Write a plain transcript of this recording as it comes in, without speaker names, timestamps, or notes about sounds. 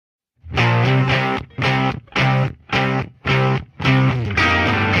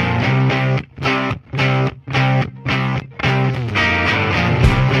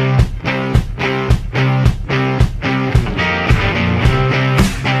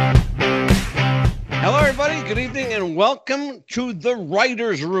good evening, and welcome to the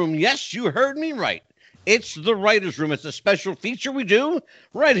Writer's Room. Yes, you heard me right. It's the Writer's Room. It's a special feature we do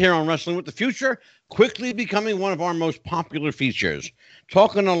right here on Wrestling with the Future, quickly becoming one of our most popular features.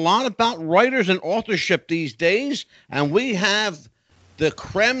 Talking a lot about writers and authorship these days, and we have the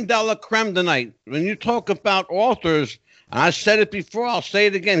creme de la creme tonight. When you talk about authors, and I said it before, I'll say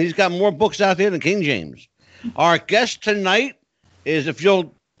it again, he's got more books out there than King James. Our guest tonight is, if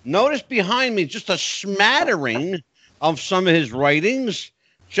you'll notice behind me, just a smattering of some of his writings,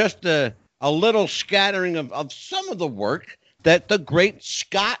 just a little scattering of some of the work that the great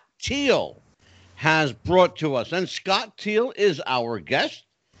Scott Teal has brought to us. And Scott Teal is our guest.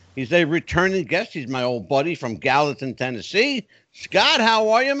 He's a returning guest. He's my old buddy from Gallatin, Tennessee. Scott, how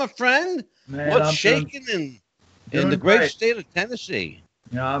are you, my friend? Man, What's I'm shaking in the great state of Tennessee?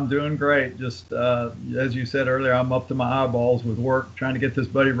 Yeah, I'm doing great. Just as you said earlier, I'm up to my eyeballs with work trying to get this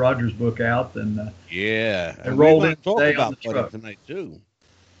Buddy Rogers book out. And and rolled we're in going to talk today on about the Buddy truck tonight too.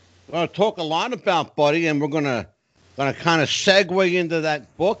 We're going to talk a lot about Buddy, and we're going to kind of segue into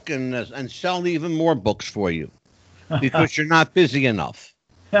that book and sell even more books for you because you're not busy enough.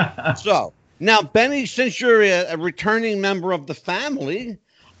 So now, Benny, since you're a returning member of the family,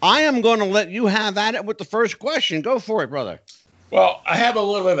 I am going to let you have at it with the first question. Go for it, brother. Well, I have a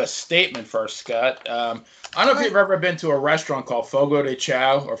little bit of a statement first, Scott. I don't know if you've ever been to a restaurant called Fogo de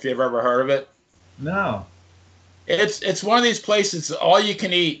Chao, or if you've ever heard of it. No. It's one of these places, all you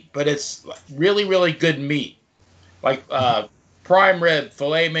can eat, but it's really, really good meat. Like prime rib,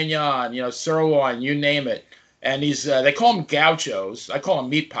 filet mignon, sirloin, you name it. And they call them gauchos. I call them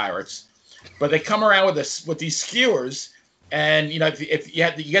meat pirates. But they come around with these skewers, and if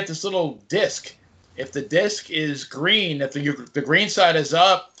you get this little disc. If the disc is green, if the green side is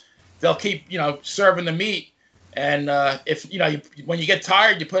up, they'll keep serving the meat. And if when you get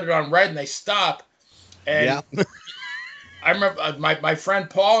tired, you put it on red, and they stop. And yeah. I remember my friend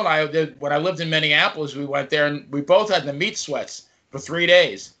Paul and I did, when I lived in Minneapolis. We went there, and we both had the meat sweats for 3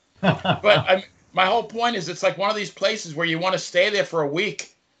 days. But my whole point is, it's like one of these places where you want to stay there for a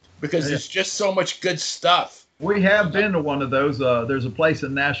week because there's just so much good stuff. We have been to one of those. There's a place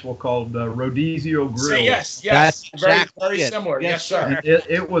in Nashville called Rodizio Grill. Yes. That's very similar. Yes, sir.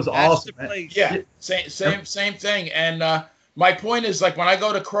 It was awesome. Yeah, same thing. And my point is, like, when I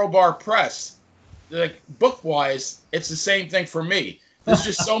go to Crowbar Press, like, book-wise, it's the same thing for me. There's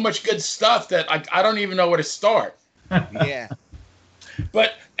just so much good stuff that I don't even know where to start. Yeah.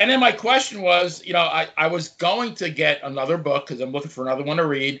 And then my question was, I was going to get another book because I'm looking for another one to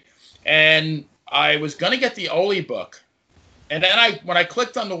read, and I was going to get the Oli book. And then when I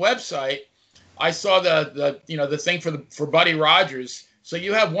clicked on the website, I saw the thing for Buddy Rogers. So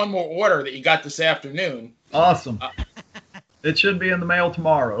you have one more order that you got this afternoon. Awesome. It should be in the mail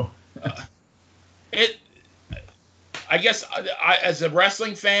tomorrow. I guess as a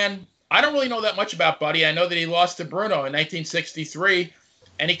wrestling fan, I don't really know that much about Buddy. I know that he lost to Bruno in 1963,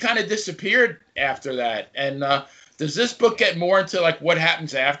 and he kind of disappeared after that. And does this book get more into like what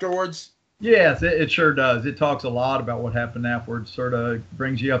happens afterwards? Yes, it sure does. It talks a lot about what happened afterwards, sort of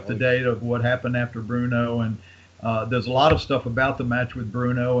brings you up to date of what happened after Bruno. And there's a lot of stuff about the match with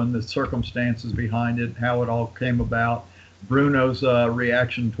Bruno and the circumstances behind it, how it all came about, Bruno's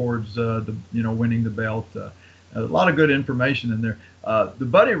reaction towards winning the belt. A lot of good information in there. The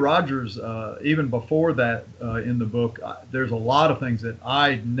Buddy Rogers, even before that in the book, there's a lot of things that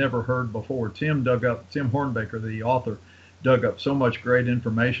I never heard before. Tim Hornbaker, the author, dug up so much great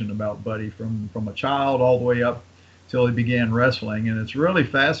information about Buddy from a child all the way up till he began wrestling, and it's really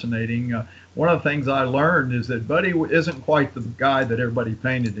fascinating. One of the things I learned is that Buddy isn't quite the guy that everybody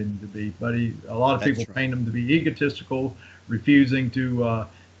painted him to be. Buddy, a lot of people paint him to be egotistical, refusing to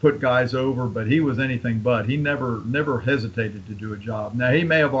put guys over, but he was anything but. He never hesitated to do a job. Now, he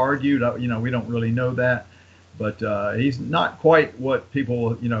may have argued, we don't really know that, but he's not quite what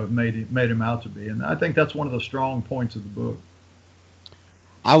people, made him out to be. And I think that's one of the strong points of the book.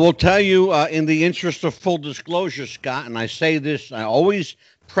 I will tell you, in the interest of full disclosure, Scott, and I say this, I always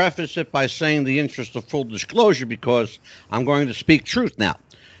preface it by saying the interest of full disclosure because I'm going to speak truth now.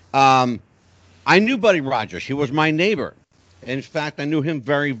 I knew Buddy Rogers. He was my neighbor. In fact, I knew him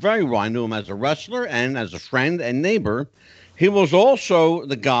very, very well. I knew him as a wrestler and as a friend and neighbor. He was also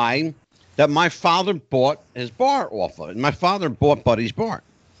the guy that my father bought his bar off of. My father bought Buddy's bar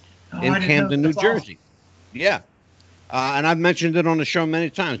in Camden, New Jersey. Yeah. And I've mentioned it on the show many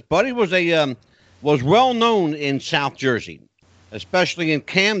times. Buddy was was well known in South Jersey, especially in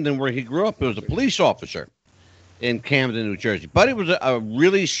Camden, where he grew up. He was a police officer in Camden, New Jersey. Buddy was a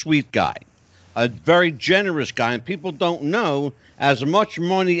really sweet guy, a very generous guy, and people don't know as much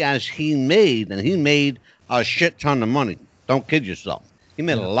money as he made, and he made a shit ton of money. Don't kid yourself. He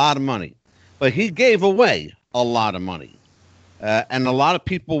made a lot of money, but he gave away a lot of money. And a lot of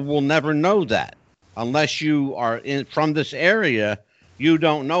people will never know that unless you are from this area. You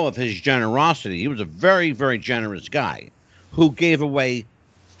don't know of his generosity. He was a very, very generous guy who gave away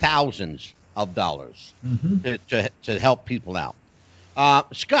thousands of dollars to help people out.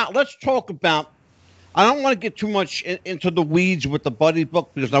 Scott, let's talk about, I don't want to get too much into the weeds with the Buddy book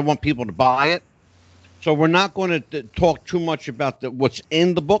because I want people to buy it. So we're not going to talk too much about what's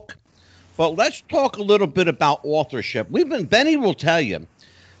in the book, but let's talk a little bit about authorship. Benny will tell you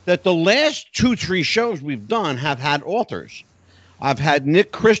that the last 2-3 shows we've done have had authors. I've had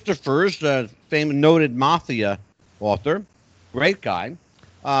Nick Christophers, the famous noted mafia author, great guy.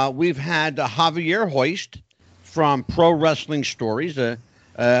 We've had Javier Hoist from Pro Wrestling Stories, a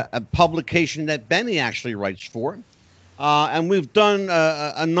publication that Benny actually writes for. And we've done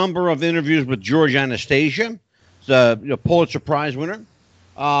a number of interviews with George Anastasia, the Pulitzer Prize winner.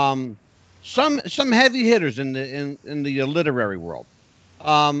 Some heavy hitters in the literary world.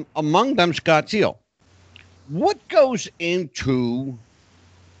 Among them, Scott Teal. What goes into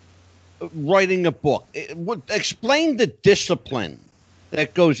writing a book? Explain the discipline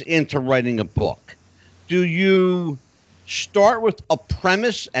that goes into writing a book. Do you start with a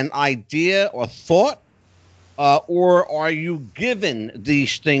premise, an idea, or thought, or are you given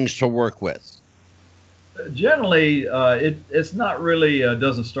these things to work with? Generally, it's not really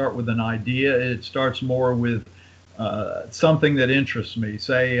doesn't start with an idea. It starts more with something that interests me.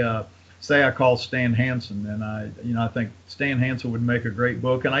 Say I call Stan Hansen, and I think Stan Hansen would make a great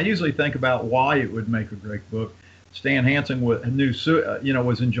book, and I usually think about why it would make a great book. Stan Hansen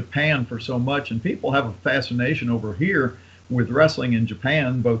was in Japan for so much, and people have a fascination over here with wrestling in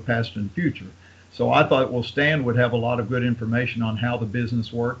Japan, both past and future. So I thought, well, Stan would have a lot of good information on how the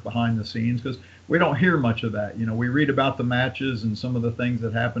business worked behind the scenes, because we don't hear much of that. We read about the matches and some of the things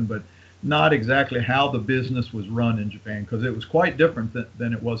that happened, but not exactly how the business was run in Japan, because it was quite different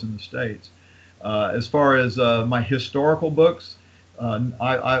than it was in the States. As far as my historical books,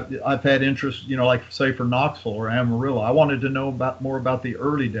 I've had interest, like say for Knoxville or Amarillo. I wanted to know more about the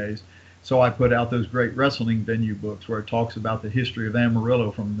early days, so I put out those great wrestling venue books where it talks about the history of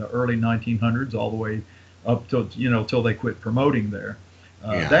Amarillo from the early 1900s all the way up till till they quit promoting there.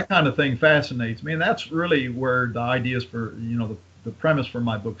 That kind of thing fascinates me, and that's really where the ideas for the premise for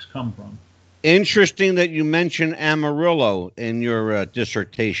my books come from. Interesting that you mentioned Amarillo in your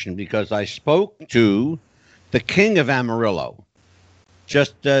dissertation, because I spoke to the king of Amarillo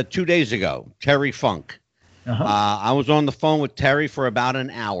just 2 days ago, Terry Funk. I was on the phone with Terry for about an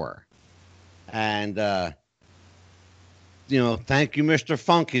hour. And, thank you, Mr.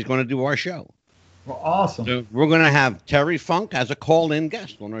 Funk. He's going to do our show. Well, awesome. So we're going to have Terry Funk as a call-in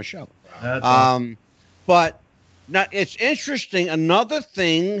guest on our show. That's awesome. But now it's interesting. Another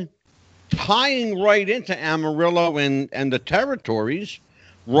thing tying right into Amarillo and the territories,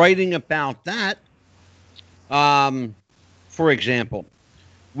 writing about that. For example,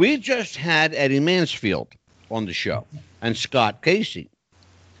 we just had Eddie Mansfield on the show and Scott Casey.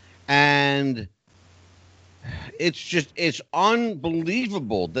 And it's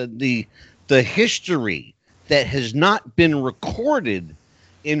unbelievable that the history that has not been recorded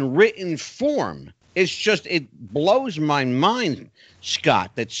in written form. It blows my mind,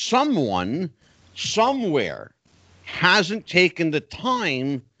 Scott, that someone somewhere hasn't taken the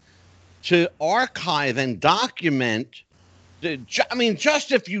time to archive and document.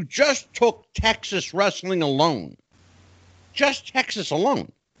 Just if you just took Texas wrestling alone, just Texas alone,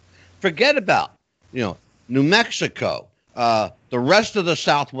 forget about, New Mexico, the rest of the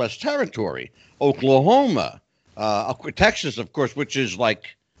Southwest Territory, Oklahoma, Texas, of course, which is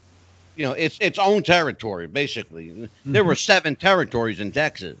like, its own territory, basically. Mm-hmm. There were 7 territories in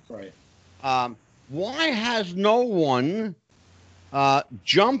Texas. Right. Why has no one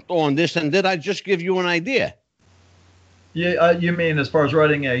jumped on this, and did I just give you an idea? Yeah, you mean as far as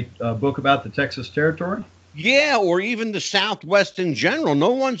writing a book about the Texas territory? Yeah, or even the Southwest in general.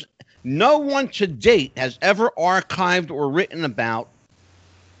 No one to date has ever archived or written about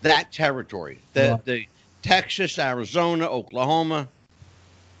that territory. The Texas, Arizona, Oklahoma.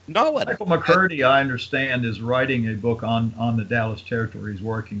 No one. Michael McCurdy, I understand, is writing a book on the Dallas territory. He's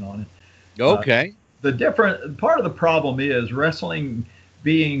working on it. Okay. The different part of the problem is wrestling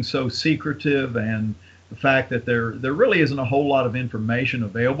being so secretive, and the fact that there really isn't a whole lot of information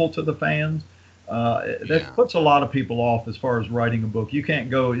available to the fans. That puts a lot of people off as far as writing a book. You can't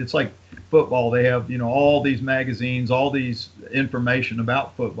go. It's like football. They have all these magazines, all these information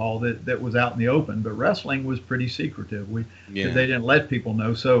about football that was out in the open. But wrestling was pretty secretive. They didn't let people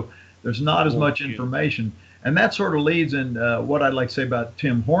know. So There's not as much information. And that sort of leads in what I'd like to say about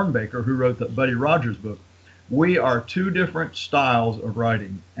Tim Hornbaker, who wrote the Buddy Rogers book. We are two different styles of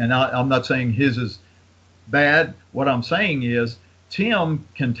writing. And I'm not saying his is bad. What I'm saying is Tim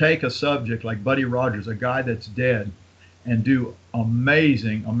can take a subject like Buddy Rogers, a guy that's dead, and do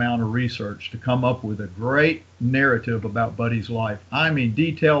amazing amount of research to come up with a great narrative about Buddy's life. I mean,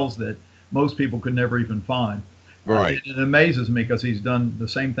 details that most people could never even find. Right. It amazes me because he's done the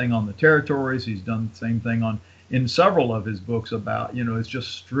same thing on the territories. He's done the same thing in several of his books about, it's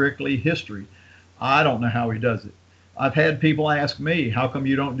just strictly history. I don't know how he does it. I've had people ask me, how come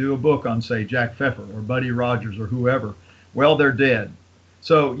you don't do a book on, say, Jack Pfeffer or Buddy Rogers or whoever? Well, they're dead.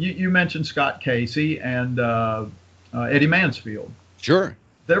 So you mentioned Scott Casey and Eddie Mansfield. Sure.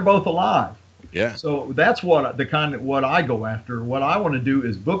 They're both alive. Yeah. So that's what I go after. What I want to do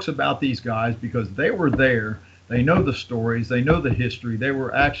is books about these guys because they were there. They know the stories. They know the history. They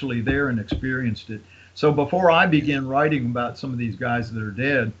were actually there and experienced it. So before I begin writing about some of these guys that are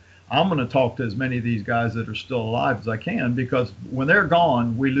dead, I'm going to talk to as many of these guys that are still alive as I can, because when they're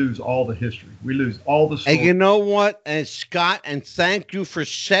gone, we lose all the history. We lose all the stories. And you know what? And Scott, and thank you for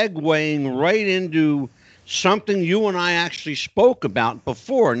segueing right into something you and I actually spoke about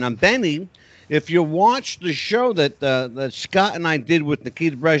before. Now, Benny, if you watch the show that Scott and I did with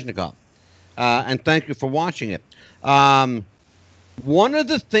Nikita Brezhnikov, and thank you for watching it. One of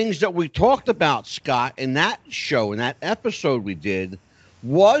the things that we talked about, Scott, in that show, in that episode we did,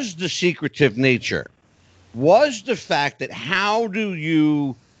 was the secretive nature, was the fact that how do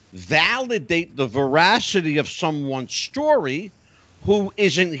you validate the veracity of someone's story who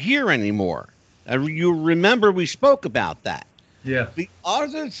isn't here anymore? You remember we spoke about that. Yeah. The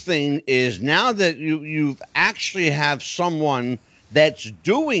other thing is, now that you've actually have someone that's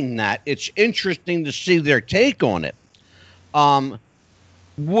doing that, it's interesting to see their take on it.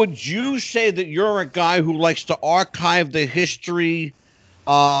 Would you say that you're a guy who likes to archive the history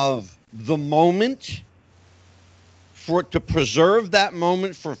of the moment to preserve that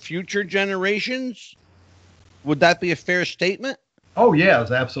moment for future generations? Would that be a fair statement? Oh,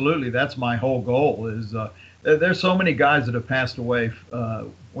 yes, absolutely. That's my whole goal is there's so many guys that have passed away.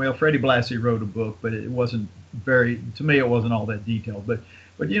 Well, Freddie Blassie wrote a book, but it wasn't to me, it wasn't all that detailed. But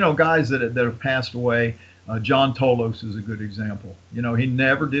guys that have passed away, John Tolos is a good example. He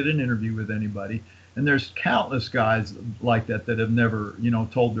never did an interview with anybody. And there's countless guys like that have never,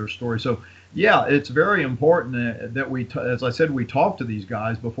 told their story. So, yeah, it's very important that as I said, we talk to these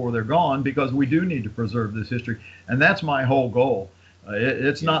guys before they're gone, because we do need to preserve this history. And that's my whole goal.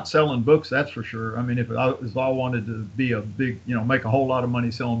 It's not selling books, that's for sure. I mean, if I wanted to be a big, make a whole lot of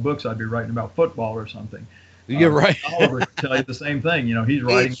money selling books, I'd be writing about football or something. You're right. Oliver can tell you the same thing. He's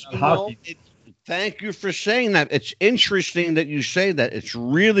writing about hockey. Thank you for saying that. It's interesting that you say that. It's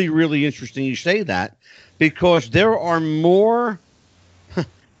really, really interesting you say that, because there are more.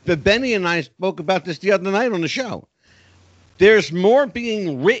 Benny and I spoke about this the other night on the show. There's more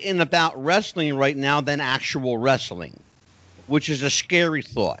being written about wrestling right now than actual wrestling, which is a scary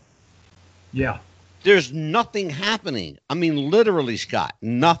thought. Yeah. There's nothing happening. I mean, literally, Scott,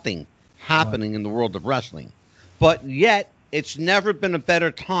 nothing happening in the world of wrestling. But yet, it's never been a better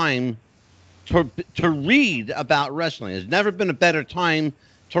time to read about wrestling. There's never been a better time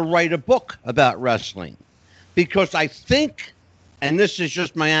to write a book about wrestling, because I think, and this is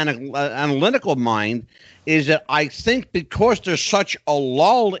just my analytical mind, is that I think because there's such a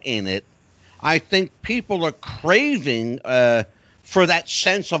lull in it, I think people are craving for that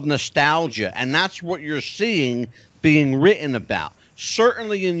sense of nostalgia, and that's what you're seeing being written about.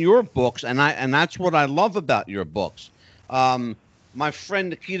 Certainly in your books, and that's what I love about your books. My friend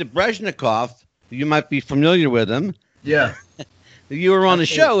Nikita Brezhnikov, you might be familiar with him. Yeah. You were on the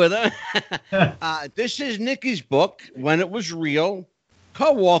show with him. This is Nikki's book, When It Was Real,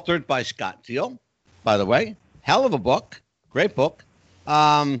 co-authored by Scott Teal, by the way. Hell of a book. Great book.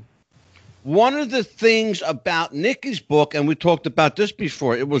 One of the things about Nikki's book, and we talked about this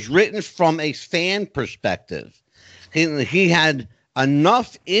before, it was written from a fan perspective. He had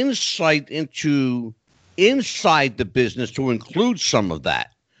enough insight into inside the business to include some of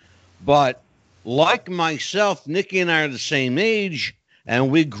that. But like myself, Nikki and I are the same age, and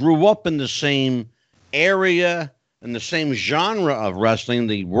we grew up in the same area and the same genre of wrestling,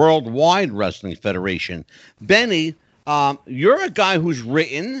 the Worldwide Wrestling Federation. Benny, you're a guy who's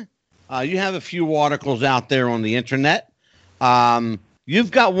written. You have a few articles out there on the internet.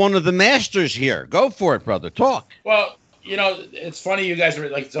 You've got one of the masters here. Go for it, brother. Talk. Well, it's funny you guys are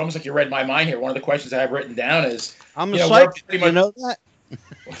like, it's almost like you read my mind here. One of the questions I have written down is, I'm a psychic. You know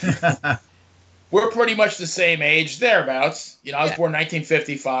that? We're pretty much the same age, thereabouts. I was born in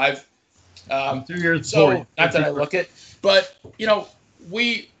 1955. 2 years So before. not that I look it, but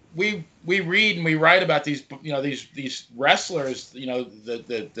we read and we write about these these wrestlers,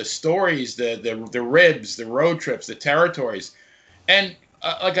 the stories, the ribs, the road trips, the territories, and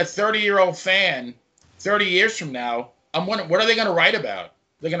like a 30-year-old fan, 30 years from now, I'm wondering, what are they going to write about?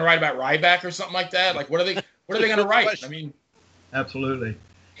 They're going to write about Ryback or something like that. Like what are they going to write? I mean, absolutely.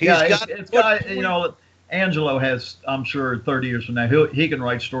 It's got Angelo has, I'm sure 30 years from now he can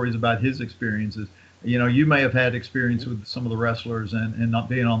write stories about his experiences. You may have had experience with some of the wrestlers and not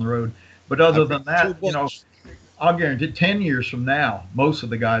being on the road, but other than that, I'll guarantee 10 years from now, most of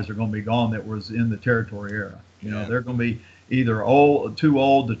the guys are going to be gone that was in the territory era. They're going to be either too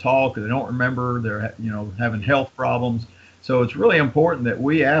old to talk, or they don't remember. They're having health problems. So it's really important that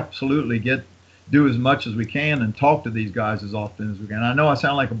we absolutely do as much as we can and talk to these guys as often as we can. I know I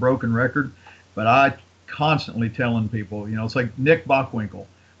sound like a broken record, but I constantly telling people, it's like Nick Bockwinkel.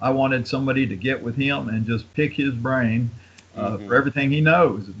 I wanted somebody to get with him and just pick his brain for everything he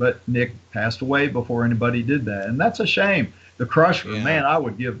knows. But Nick passed away before anybody did that, and that's a shame. The Crusher, man, I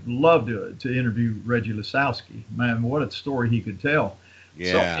would love to interview Reggie Lasowski. Man, what a story he could tell.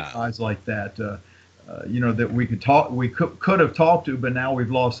 Yeah. So many guys like that, that we could have talked to, but now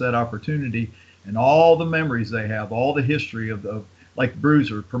we've lost that opportunity. And all the memories they have, all the history of like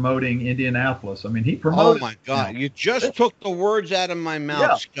Bruiser promoting Indianapolis. I mean, he promoted. Oh my God! You just took the words out of my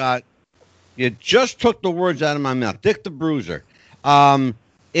mouth, Scott. You just took the words out of my mouth. Dick the Bruiser. In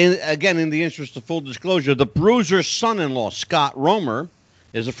the interest of full disclosure, the Bruiser's son-in-law, Scott Romer,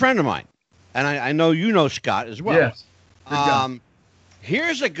 is a friend of mine, and I know you know Scott as well. Yes.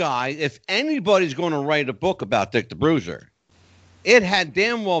 Here's a guy. If anybody's going to write a book about Dick the Bruiser, it had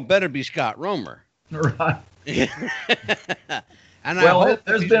damn well better be Scott Romer. Right. And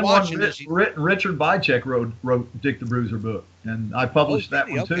there's been one written. Richard Bycheck wrote Dick the Bruiser book, and I published that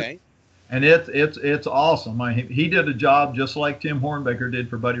one too. And it's awesome. He did a job just like Tim Hornbaker did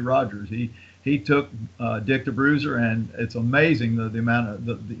for Buddy Rogers. He took Dick the Bruiser, and it's amazing the amount of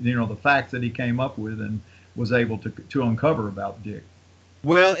the facts that he came up with and was able to uncover about Dick.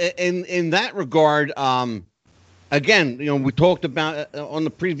 Well, in that regard, again, we talked about on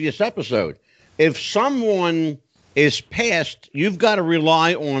the previous episode. If someone is passed, you've got to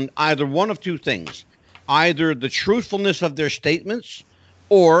rely on either one of two things: either the truthfulness of their statements,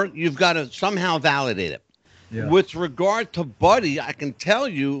 or you've got to somehow validate it. Yeah. With regard to Buddy, I can tell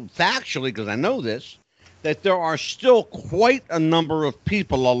you factually, because I know this, that there are still quite a number of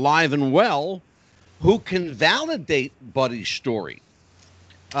people alive and well who can validate Buddy's story.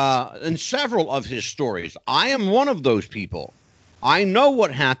 And several of his stories. I am one of those people. I know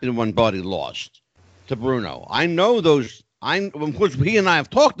what happened when Buddy lost to Bruno. I know those. Of course, he and I have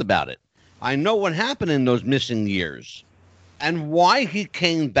talked about it. I know what happened in those missing years, and why he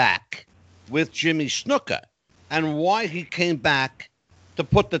came back with Jimmy Snuka, and why he came back to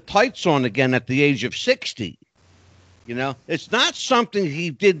put the tights on again at the age of 60. It's not something he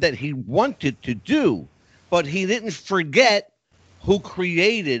did that he wanted to do, but he didn't forget who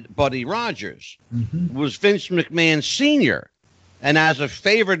created Buddy Rogers. It was Vince McMahon Sr. And as a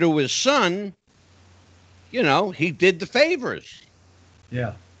favor to his son, he did the favors.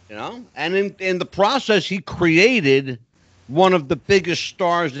 Yeah. And in the process, he created one of the biggest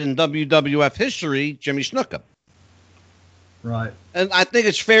stars in WWF history, Jimmy Snuka. Right. And I think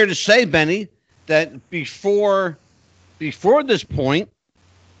it's fair to say, Benny, that before this point,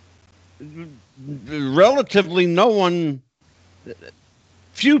 relatively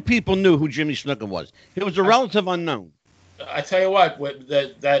few people knew who Jimmy Snuka was. He was a relative unknown. I tell you what,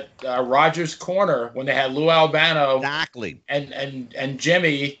 that Rogers Corner, when they had Lou Albano, exactly, and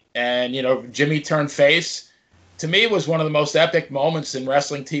Jimmy, and Jimmy turned face, to me was one of the most epic moments in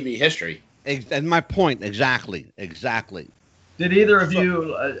wrestling TV history. And my point, exactly. Did either of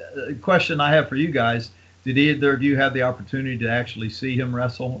you? A question I have for you guys: did either of you have the opportunity to actually see him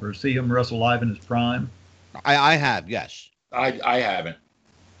wrestle, or see him wrestle live in his prime? I have, yes. I haven't.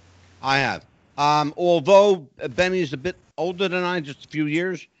 I have. Although Benny's a bit older than I, just a few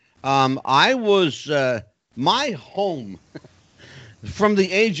years, I was, my home from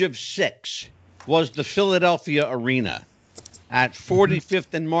the age of 6 was the Philadelphia Arena at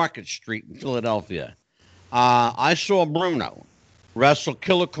 45th and Market Street in Philadelphia. I saw Bruno wrestle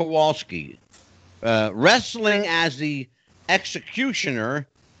Killer Kowalski, wrestling as the executioner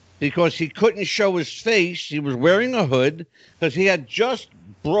because he couldn't show his face. He was wearing a hood because he had just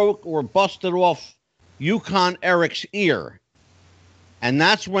broke or busted off Yukon Eric's ear. And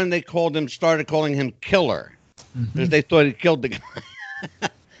that's when they started calling him Killer, because they thought he killed the guy.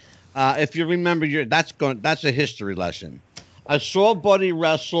 If you remember, that's a history lesson. I saw Buddy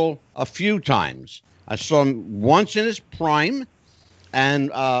wrestle a few times. I saw him once in his prime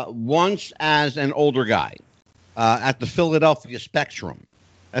and once as an older guy at the Philadelphia Spectrum.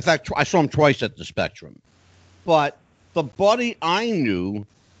 In fact, I saw him twice at the Spectrum. But the Buddy I knew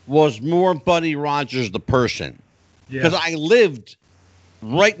was more Buddy Rogers, the person. Because I lived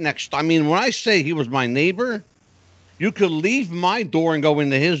right next. I mean, when I say he was my neighbor, you could leave my door and go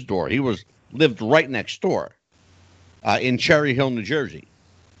into his door. He lived right next door in Cherry Hill, New Jersey.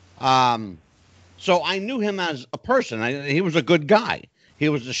 So I knew him as a person. He was a good guy. He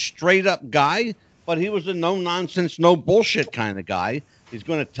was a straight up guy, but he was a no nonsense, no bullshit kind of guy. He's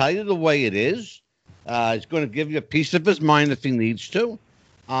going to tell you the way it is. He's going to give you a piece of his mind if he needs to.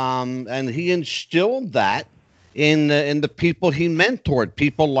 And he instilled that in the people he mentored,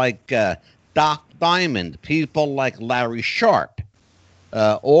 people like Doc Diamond, people like Larry Sharp,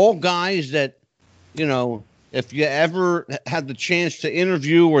 all guys that, you know, if you ever had the chance to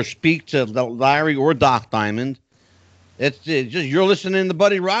interview or speak to Larry or Doc Diamond, it's just you're listening to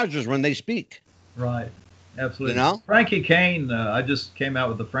Buddy Rogers when they speak. Right. Absolutely. You know? Frankie Kane, I just came out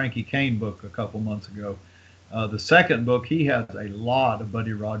with the Frankie Kane book a couple months ago. The second book, he has a lot of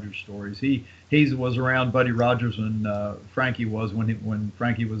Buddy Rogers stories. He was around Buddy Rogers when Frankie was when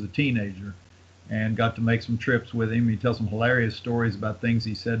Frankie was a teenager, and got to make some trips with him. He tells some hilarious stories about things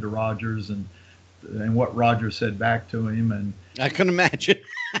he said to Rogers and what Rogers said back to him. And I can imagine.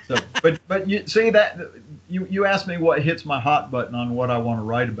 So, but you see that you asked me what hits my hot button on what I want to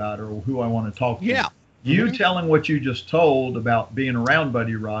write about or who I want to talk to. Yeah. You telling what you just told about being around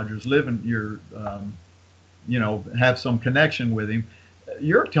Buddy Rogers, living your, have some connection with him.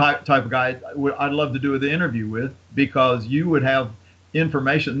 You're type of guy I'd love to do the interview with, because you would have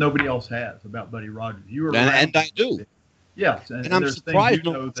information nobody else has about Buddy Rogers. You were and I do. Yes, and I'm there's surprised things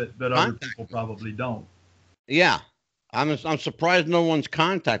you know that other people probably don't. Yeah, I'm surprised no one's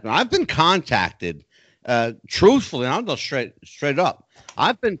contacted me. I've been contacted, truthfully, and I'll go straight up.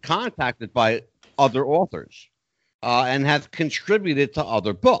 I've been contacted by other authors and have contributed to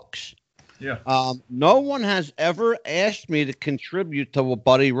other books. Yeah. No one has ever asked me to contribute to a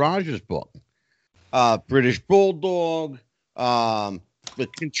Buddy Rogers book. British Bulldog, to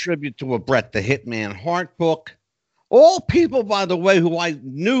contribute to a Bret the Hitman Hart book. All people, by the way, who I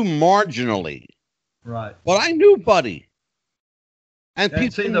knew marginally. Right. But I knew Buddy. And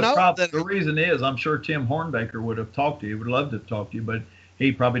people see, know that. The reason is, I'm sure Tim Hornbaker would have talked to you, would love to have talked to you, but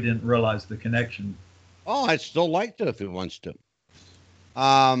he probably didn't realize the connection. Oh, I'd still like to if he wants to.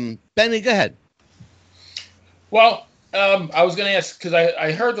 Benny, go ahead. Well, I was going to ask, because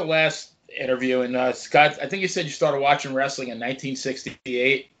I heard the last interview, and Scott, I think you said you started watching wrestling in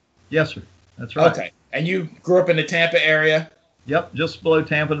 1968. Yes, sir. That's right. Okay. And you grew up in the Tampa area? Yep, just below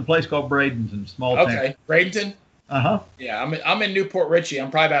Tampa, in a place called Bradenton, small town. Okay, Bradenton? Uh-huh. Yeah, I'm in Newport Richey.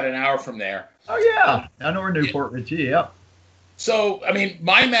 I'm probably about an hour from there. Oh, yeah. I know where Newport Richey, yep. So, I mean,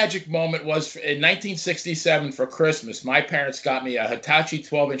 my magic moment was in 1967 for Christmas. My parents got me a Hitachi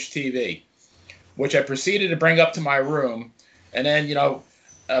 12-inch TV, which I proceeded to bring up to my room. And then,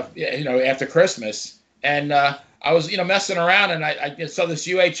 after Christmas, and I was, messing around, and I saw this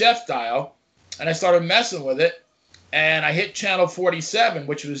UHF dial, and I started messing with it, and I hit channel 47,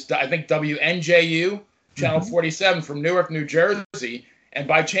 which was, I think, WNJU, channel 47 from Newark, New Jersey. And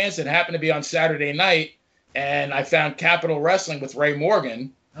by chance, it happened to be on Saturday night, and I found Capital Wrestling with Ray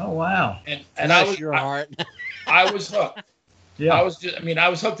Morgan. Oh, wow. And I was your heart. I was hooked. Yeah. I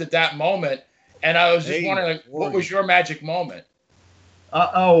was hooked at that moment, and I was just wondering, what was your magic moment?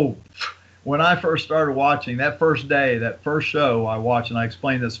 When I first started watching, that first day, that first show I watched, and I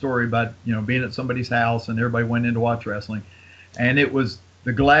explained that story about, being at somebody's house and everybody went in to watch wrestling. And it was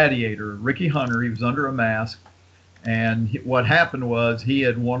the Gladiator, Ricky Hunter. He was under a mask. And what happened was he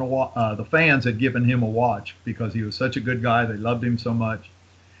had won the fans had given him a watch because he was such a good guy. They loved him so much.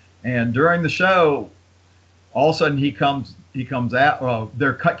 And during the show, all of a sudden he comes out.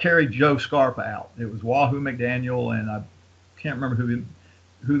 They're carried Joe Scarpa out. It was Wahoo McDaniel, and I can't remember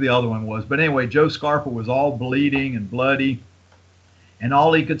who the other one was. But anyway, Joe Scarpa was all bleeding and bloody. And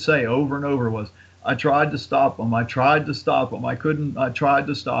all he could say over and over was, I tried to stop him. I tried to stop him. I couldn't. I tried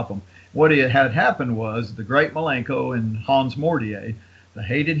to stop him. What had happened was the great Malenko and Hans Mortier, the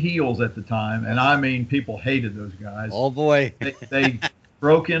hated heels at the time, and I mean people hated those guys. Oh, boy. They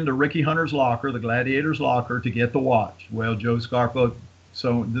broke into Ricky Hunter's locker, the Gladiator's locker, to get the watch. Well, Joe Scarpa,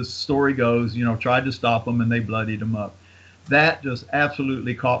 so this story goes, tried to stop him, and they bloodied him up. That just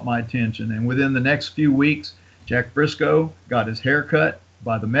absolutely caught my attention. And within the next few weeks, Jack Briscoe got his hair cut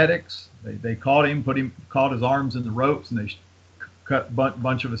by the medics. They caught him, caught his arms in the ropes, and they cut a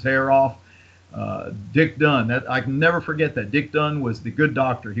bunch of his hair off. Dick Dunn. That I can never forget that. Dick Dunn was the good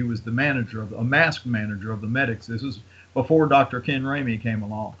doctor. He was the manager of a mask manager of the medics. This was before Dr. Ken Ramey came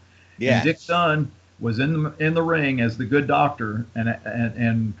along. Yeah. And Dick Dunn was in the ring as the good doctor,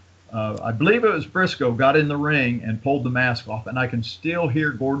 and I believe it was Briscoe got in the ring and pulled the mask off, and I can still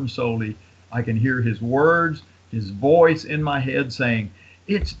hear Gordon Soley. I can hear his words, his voice in my head saying,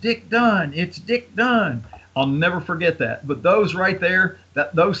 "It's Dick Dunn, it's Dick Dunn." I'll never forget that. But those right there,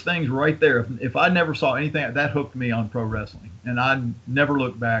 those things right there, if I never saw anything, that hooked me on pro wrestling, and I never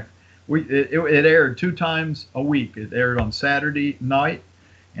looked back. It aired 2 times a week. It aired on Saturday night,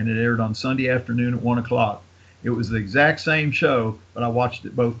 and it aired on Sunday afternoon at 1 o'clock. It was the exact same show, but I watched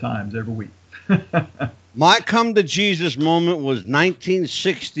it both times every week. My come to Jesus moment was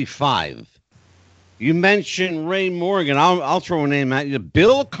 1965. You mentioned Ray Morgan. I'll throw a name at you.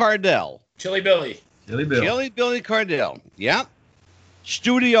 Bill Cardell. Chili Billy. Chili Billy Cardell. Yep.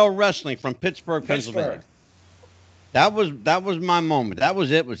 Studio Wrestling from Pittsburgh, Pennsylvania. That was my moment. That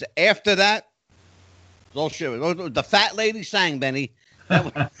was it. It was after that. Bullshit. The fat lady sang, Benny.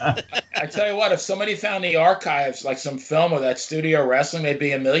 I tell you what, if somebody found the archives, like some film of that Studio Wrestling, they'd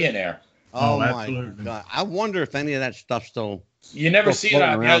be a millionaire. Oh my God! I wonder if any of that stuff still. You never see it.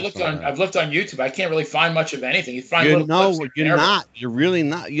 I've looked on YouTube. I can't really find much of anything. You find you're not. You're really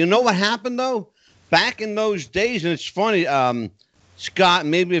not. You know what happened though? Back in those days, and it's funny, Scott.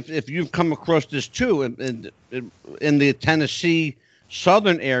 Maybe if you've come across this too, in the Tennessee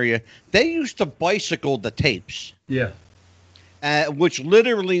southern area, they used to bicycle the tapes. Yeah. Which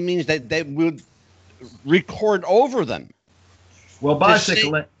literally means that they would record over them. Well,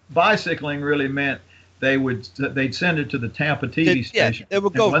 bicycling really meant they'd send it to the Tampa TV station. Yeah, it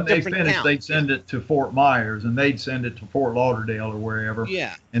would go. And when they finished, they'd send it to Fort Myers, and they'd send it to Fort Lauderdale or wherever.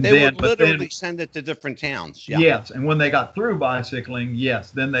 Yeah, and they would literally send it to different towns. Yeah. Yes, and when they got through bicycling,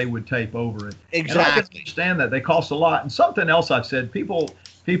 then they would tape over it. Exactly. And I can understand that. They cost a lot. And something else I've said, people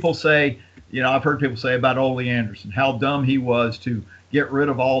say, I've heard people say about Ole Anderson, how dumb he was to get rid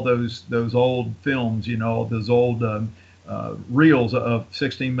of all those old films, those old reels of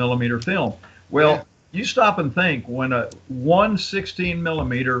 16 millimeter film. Well, you stop and think, when one 16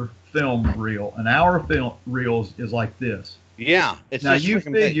 millimeter film reel, an hour film reels is like this. Yeah. Now you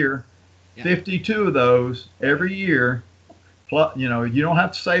figure 52 of those every year. Plus, you don't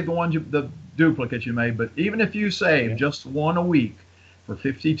have to save the duplicates you made, but even if you save just one a week for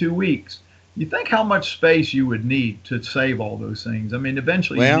 52 weeks, you think how much space you would need to save all those things. I mean,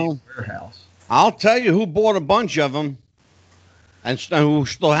 eventually you need a warehouse. I'll tell you who bought a bunch of them and who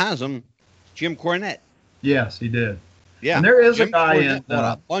still has them. Jim Cornette. Yes, he did. Yeah. And there is Jim a guy Cornette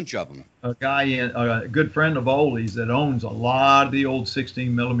bought a bunch of them. A good friend of Ole's that owns a lot of the old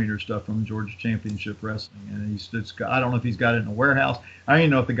 16 millimeter stuff from Georgia Championship Wrestling. And I don't know if he's got it in a warehouse. I don't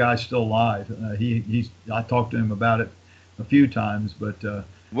even know if the guy's still alive. I talked to him about it a few times, but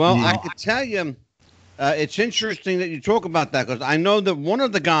I could tell you, it's interesting that you talk about that, because I know that one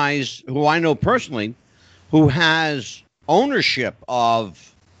of the guys who I know personally who has ownership of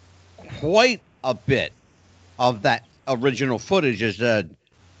quite a bit of that original footage is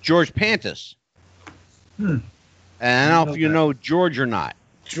George Pantis. And I don't know if you know George or not.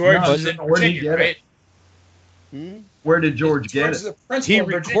 George is in Virginia, right? Where did George get it? He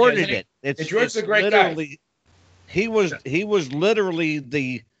recorded it. George's a great guy. He was literally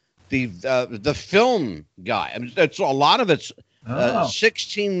the film guy. I mean, it's a lot of it's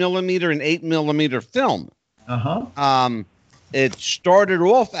 16 millimeter and 8 millimeter film. It started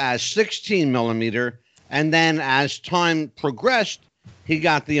off as 16 millimeter, and then as time progressed, he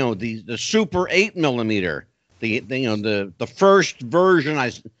got the super 8 millimeter, the first version,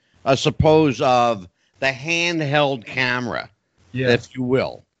 I suppose, of the handheld camera, if you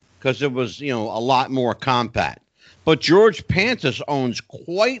will, because it was a lot more compact. But George Pantis owns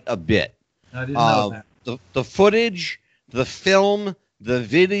quite a bit of the footage, the film, the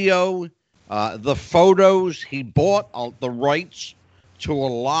video, the photos. He bought the rights to a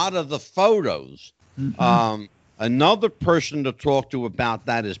lot of the photos. Another person to talk to about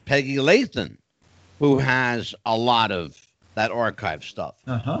that is Peggy Lathan, who has a lot of that archive stuff.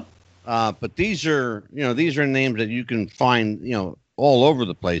 But these are names that you can find all over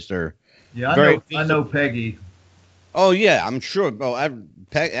the place. They're I know Peggy. Oh yeah, I'm sure. Oh,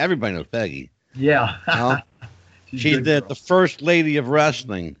 everybody knows Peggy. Yeah. She's the first lady of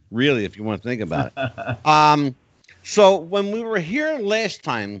wrestling, really, if you want to think about it. So when we were here last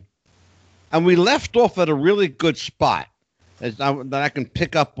time, and we left off at a really good spot that I can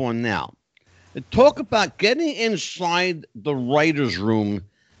pick up on now. Talk about getting inside the writer's room,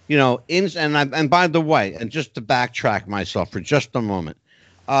 and by the way, and just to backtrack myself for just a moment,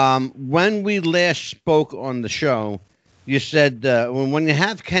 When we last spoke on the show, you said when you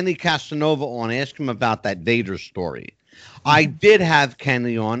have Kenny Casanova on, ask him about that Vader story. I did have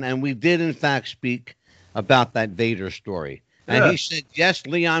Kenny on, and we did, in fact, speak about that Vader story. And he said, yes,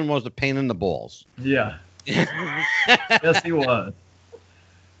 Leon was a pain in the balls. Yeah. Yes, he was.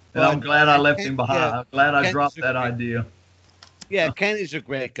 And I'm glad I left him behind. I'm glad I dropped that idea. Yeah, Kenny's a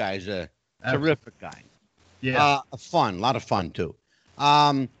great guy. He's a terrific guy. Yeah. A lot of fun, too.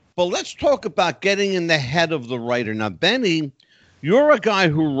 But let's talk about getting in the head of the writer. Now, Benny, you're a guy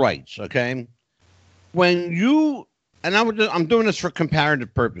who writes, okay? When you, and I'm doing this for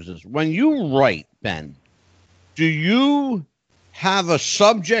comparative purposes. When you write, Ben, do you have a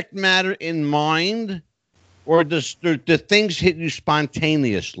subject matter in mind, or do things hit you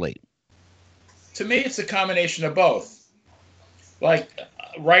spontaneously? To me, it's a combination of both. Like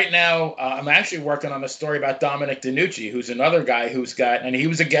right now, I'm actually working on a story about Dominic DeNucci, who's another guy and he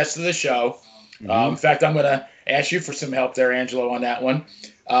was a guest of the show. In fact, I'm going to ask you for some help there, Angelo, on that one.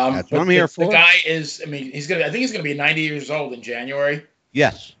 That's what I'm here for. The guy is, I think he's going to be 90 years old in January.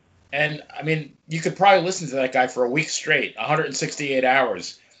 Yes. And you could probably listen to that guy for a week straight, 168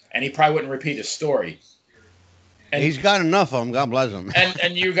 hours, and he probably wouldn't repeat his story. And he's got enough of them. God bless him.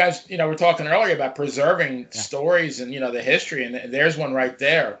 And you guys, we're talking earlier about preserving stories and, the history. And there's one right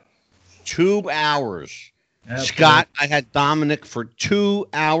there. 2 hours. Absolutely. Scott, I had Dominic for 2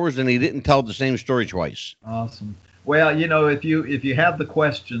 hours, and he didn't tell the same story twice. Awesome. Well, if you have the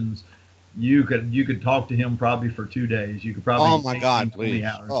questions, you could talk to him probably for 2 days. You could probably. Oh my God, please.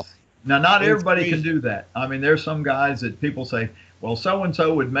 Hours. Oh. Now, not everybody can do that. There's some guys that people say, well,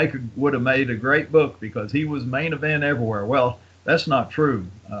 so-and-so would have made a great book because he was main event everywhere. Well, that's not true.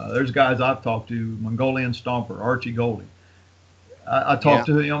 There's guys I've talked to, Mongolian Stomper, Archie Goldie. I talked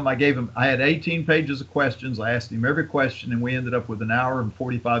to him. I had 18 pages of questions. I asked him every question, and we ended up with an hour and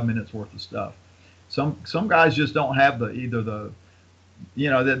 45 minutes worth of stuff. Some guys just don't have they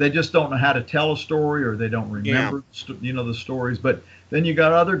just don't know how to tell a story, or they don't remember, the stories. But then you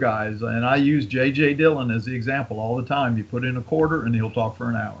got other guys, and I use J.J. Dillon as the example all the time. You put in a quarter, and he'll talk for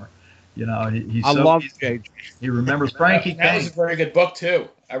an hour. I love J.J. He remembers Frankie Kane. That was a very good book too.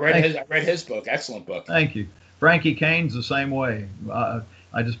 I read his book. Excellent book. Thank you. Frankie Kane's the same way. I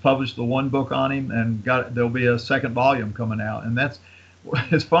just published the one book on him, and there'll be a second volume coming out. And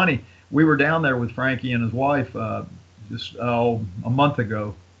it's funny. We were down there with Frankie and his wife just a month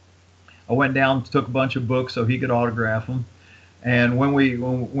ago. I went down, took a bunch of books so he could autograph them. And when we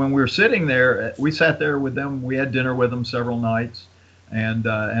were sitting there, we sat there with them. We had dinner with them several nights, and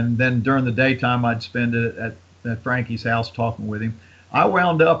then during the daytime, I'd spend it at Frankie's house talking with him. I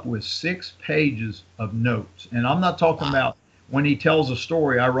wound up with 6 pages of notes, and I'm not talking about when he tells a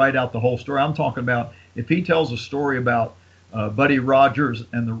story, I write out the whole story. I'm talking about if he tells a story about Buddy Rogers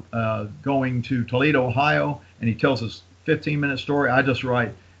and going to Toledo, Ohio, and he tells us 15-minute story, I just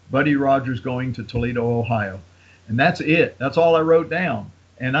write Buddy Rogers going to Toledo, Ohio. And that's it. That's all I wrote down.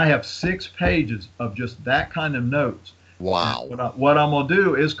 And I have 6 pages of just that kind of notes. Wow. What I'm going to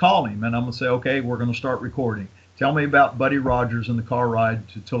do is call him, and I'm going to say, okay, we're going to start recording. Tell me about Buddy Rogers and the car ride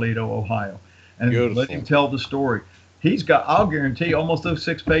to Toledo, Ohio. And Beautiful. Let him tell the story. I'll guarantee almost those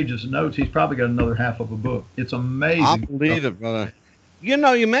 6 pages of notes, he's probably got another half of a book. It's amazing. I believe it, brother.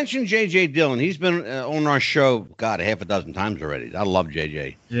 You mentioned J.J. Dillon. He's been on our show, God, a half a dozen times already. I love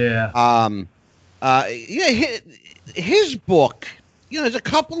J.J. Yeah. His book, there's a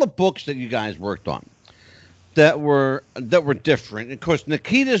couple of books that you guys worked on that were different. Of course,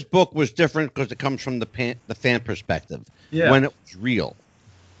 Nikita's book was different because it comes from the fan perspective when it was real.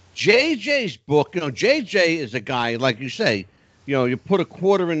 JJ's book, JJ is a guy, like you say, you put a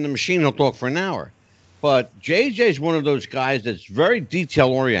quarter in the machine, he'll talk for an hour. But JJ's one of those guys that's very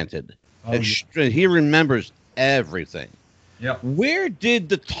detail-oriented. He remembers everything. Yeah. Where did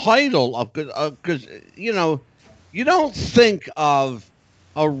the title of, because, you don't think of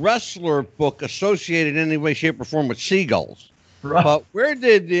a wrestler book associated in any way, shape, or form with seagulls. Right. But where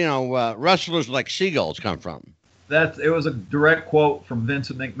did, wrestlers like seagulls come from? It was a direct quote from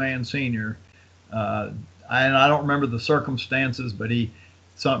Vincent McMahon Sr. And I don't remember the circumstances, but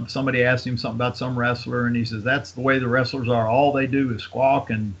somebody asked him something about some wrestler, and he says, that's the way the wrestlers are. All they do is squawk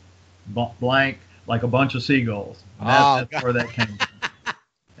and blank like a bunch of seagulls. And that's where that came from.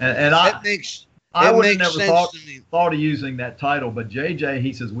 And I would have never thought of using that title, but JJ,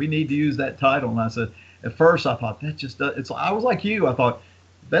 he says, we need to use that title. And I said, at first I thought that just does, I was like you. I thought,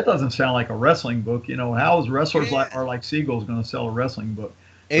 that doesn't sound like a wrestling book. How is wrestlers are like seagulls going to sell a wrestling book?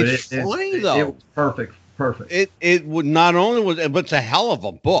 It's funny, though. It was perfect. It would not only was, but it's a hell of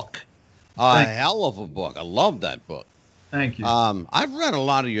a book. A hell of a book. I love that book. Thank you. I've read a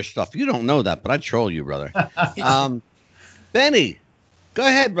lot of your stuff. You don't know that, but I troll you, brother. Benny, go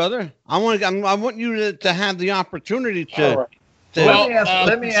ahead, brother. I want you to have the opportunity to. All right. to Well,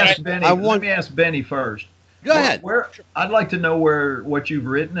 let me ask Benny. Let me ask Benny first. Go ahead. I'd like to know what you've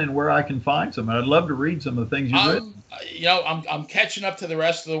written and where I can find some. I'd love to read some of the things you've written. I'm catching up to the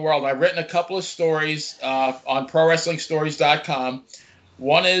rest of the world. I've written a couple of stories on ProWrestlingStories.com.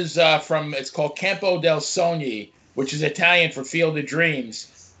 One is it's called Campo del Sogni, which is Italian for Field of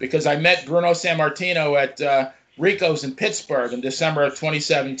Dreams, because I met Bruno Sammartino at Rico's in Pittsburgh in December of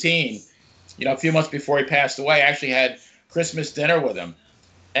 2017. A few months before he passed away. I actually had Christmas dinner with him.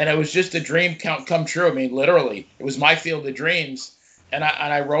 And it was just a dream come true. I mean, literally, it was my field of dreams. And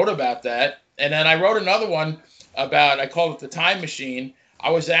I wrote about that. And then I wrote another one I called it The Time Machine.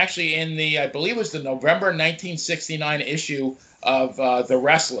 I was actually in I believe it was the November 1969 issue of The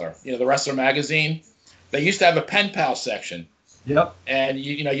Wrestler, The Wrestler magazine. They used to have a pen pal section. Yep. And,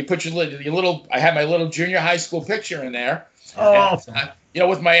 you put your little, I had my little junior high school picture in there. Oh, awesome.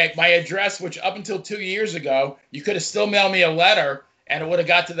 With my address, which up until 2 years ago, you could have still mailed me a letter, and it would have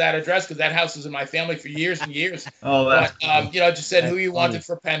got to that address because that house was in my family for years and years. Oh, that's cool. Just said who you wanted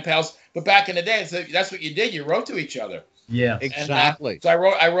for pen pals. But back in the day, that's what you did. You wrote to each other. Yeah, exactly. So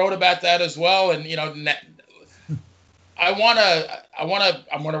I wrote about that as well, and I'm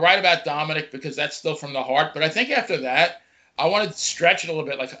gonna write about Dominic because that's still from the heart. But I think after that, I want to stretch it a little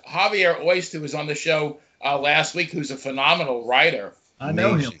bit. Like Javier Oyst, who was on the show last week, who's a phenomenal writer. I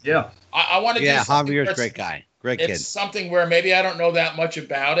know him. Yeah. I want to. Yeah, Javier's a great guy. Great kid. It's something where maybe I don't know that much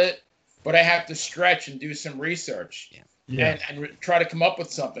about it, but I have to stretch and do some research and try to come up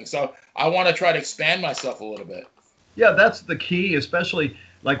with something. So I want to try to expand myself a little bit. Yeah, that's the key, especially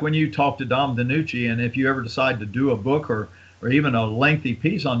like when you talk to Dom DiNucci, and if you ever decide to do a book or even a lengthy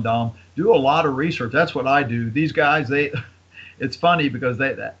piece on Dom, do a lot of research. That's what I do. These guys, it's funny because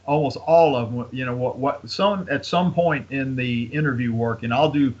almost all of them, at some point in the interview work, and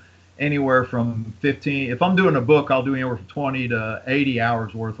I'll do anywhere from 15. If I'm doing a book, I'll do anywhere from 20 to 80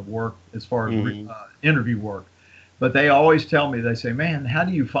 hours worth of work as far as interview work. But they always tell me, they say, man, how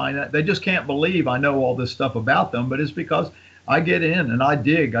do you find that? They just can't believe I know all this stuff about them, but it's because I get in and I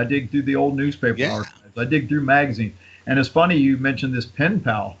dig through the old newspaper archives. I dig through magazines. And it's funny you mentioned this pen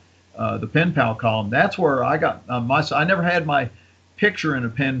pal, the pen pal column. That's where I got I never had my picture in a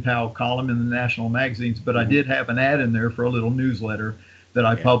pen pal column in the national magazines, but I did have an ad in there for a little newsletter that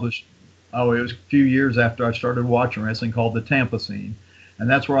I published. It was a few years after I started watching wrestling, called The Tampa Scene. And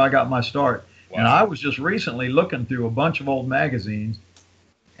that's where I got my start. Wow. And I was just recently looking through a bunch of old magazines,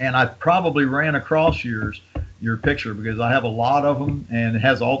 and I probably ran across your picture because I have a lot of them, and it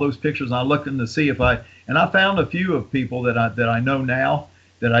has all those pictures. And I'm looking to see and I found a few of people that I know now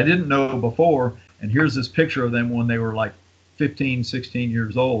that I didn't know before. And here's this picture of them when they were like 15, 16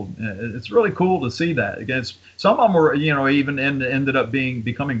 years old. It's really cool to see that. Against some of them were, even ended up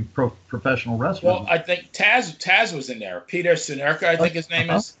becoming professional wrestlers. Well, I think Taz was in there. Peter Sinerka, I think his name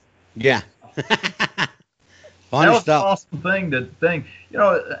is. Yeah. Funny stuff. An awesome thing.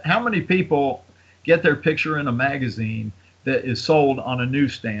 How many people get their picture in a magazine that is sold on a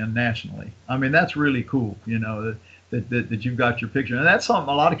newsstand nationally? I mean, that's really cool. That you've got your picture, and that's something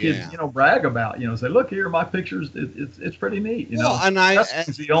a lot of kids, brag about. Say, look here, my pictures. It's pretty neat. Well, and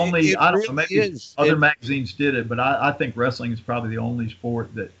that's the only. I don't know. Maybe other magazines did it, but I think wrestling is probably the only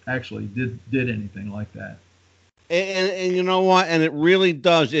sport that actually did anything like that. And you know what? And it really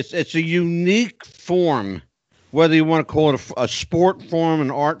does. It's a unique form, whether you want to call it a sport form, an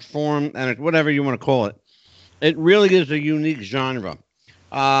art form, and whatever you want to call it. It really is a unique genre.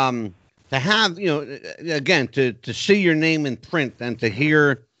 To have, again, to see your name in print and to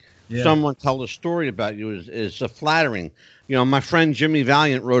hear someone tell a story about you is flattering. My friend Jimmy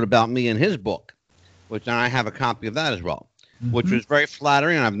Valiant wrote about me in his book, which I have a copy of that as well, which was very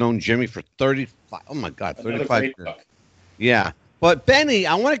flattering. And I've known Jimmy for 35 years. Yeah. But Benny,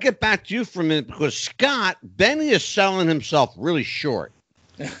 I want to get back to you for a minute because Benny is selling himself really short.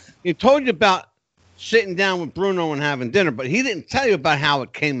 He told you about sitting down with Bruno and having dinner, but he didn't tell you about how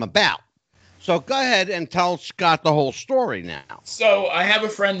it came about. So go ahead and tell Scott the whole story now. So I have a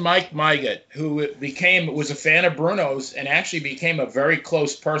friend, Mike Mygat, who was a fan of Bruno's and actually became a very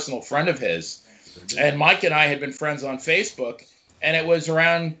close personal friend of his. And Mike and I had been friends on Facebook, and it was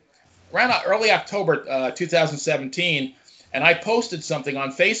around early October 2017, and I posted something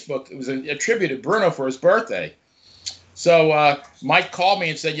on Facebook. It was a tribute to Bruno for his birthday. So Mike called me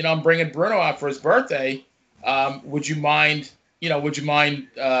and said, I'm bringing Bruno out for his birthday. Would you mind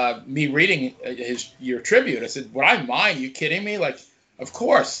me reading your tribute? I said, would I mind? Are you kidding me? Like, of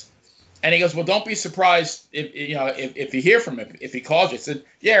course. And he goes, well, don't be surprised if you hear from him, if he calls you. I said,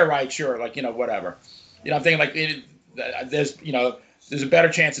 yeah, right, sure, like, whatever. I'm thinking like there's a better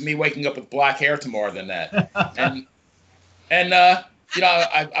chance of me waking up with black hair tomorrow than that. And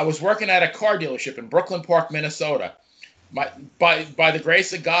I was working at a car dealership in Brooklyn Park, Minnesota. By the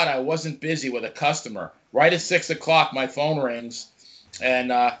grace of God, I wasn't busy with a customer. Right at 6:00, my phone rings,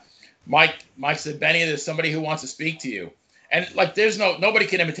 and Mike said, Benny, there's somebody who wants to speak to you. And like, nobody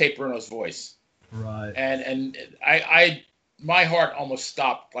can imitate Bruno's voice. Right. And my heart almost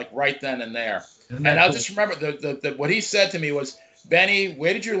stopped like right then and there. And I'll just remember what he said to me was, Benny,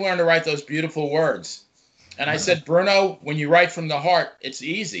 where did you learn to write those beautiful words? And I said, Bruno, when you write from the heart, it's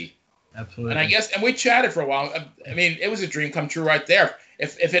easy. Absolutely. And we chatted for a while. I mean, it was a dream come true right there.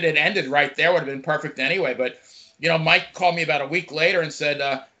 If it had ended right there, it would have been perfect anyway. But, Mike called me about a week later and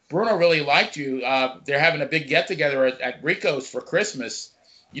said, Bruno really liked you. They're having a big get together at Rico's for Christmas.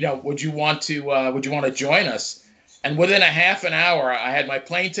 Would you want to join us? And within a half an hour, I had my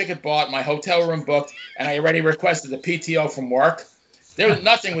plane ticket bought, my hotel room booked, and I already requested the PTO from work.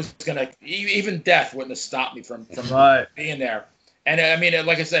 Nothing was gonna, even death wouldn't have stopped me from being there. And I mean,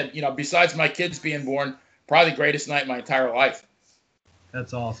 like I said, besides my kids being born, probably the greatest night of my entire life.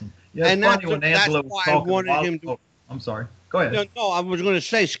 That's awesome. Yeah, and it's funny when Angela was talking about him to. I'm sorry. Go ahead. No, I was going to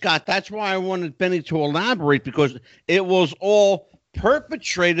say, Scott, that's why I wanted Benny to elaborate, because it was all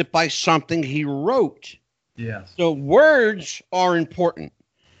perpetrated by something he wrote. Yes. So words are important.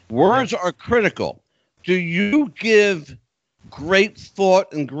 Words are critical. Do you give great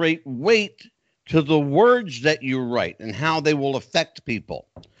thought and great weight to the words that you write and how they will affect people?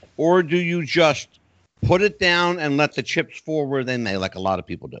 Or do you just put it down and let the chips fall where they may, like a lot of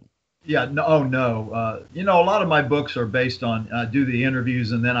people do? Yeah, no. A lot of my books are based on, I do the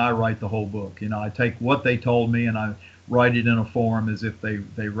interviews and then I write the whole book. I take what they told me and I write it in a form as if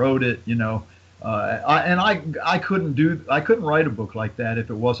they wrote it, I couldn't write a book like that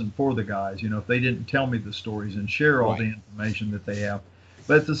if it wasn't for the guys, if they didn't tell me the stories and share all the information that they have.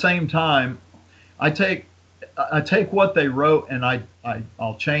 But at the same time, I take what they wrote and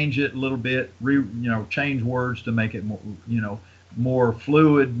I'll change it a little bit, change words to make it more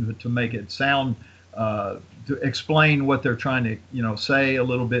fluid, to make it sound, to explain what they're trying to, say a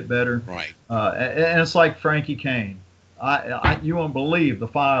little bit better. Right. And it's like Frankie Kane. You won't believe the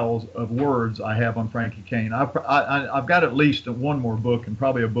files of words I have on Frankie Kane. I've got at least one more book and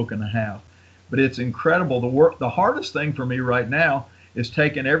probably a book and a half, but it's incredible. The hardest thing for me right now is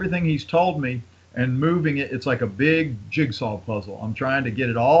taking everything he's told me and moving it. It's like a big jigsaw puzzle. I'm trying to get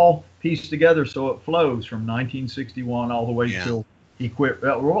it all pieced together so it flows from 1961 all the way till he quit.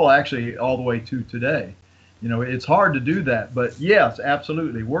 Well, actually, all the way to today. It's hard to do that, but yes,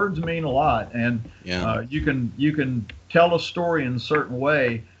 absolutely. Words mean a lot, and you can tell a story in a certain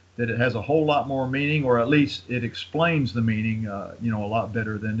way that it has a whole lot more meaning, or at least it explains the meaning, a lot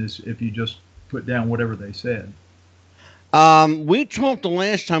better than this if you just put down whatever they said. We talked the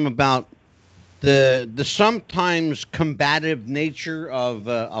last time about the sometimes combative nature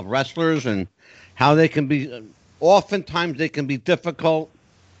of wrestlers and how they can be. Oftentimes they can be difficult.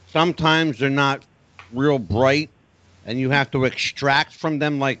 Sometimes they're not real bright, and you have to extract from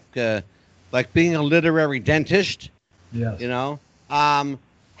them like being a literary dentist. Yes.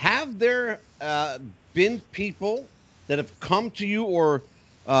 Have there been people that have come to you, or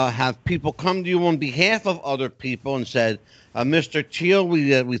have people come to you on behalf of other people and said, Mr. Teal,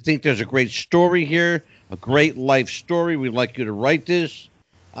 we think there's a great story here, a great life story. We'd like you to write this.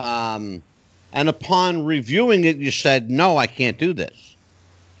 And upon reviewing it, you said, no, I can't do this.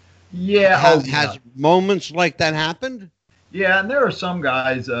 Yeah. Has moments like that happened? Yeah, and there are some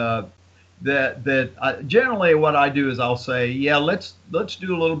guys generally what I do is I'll say, let's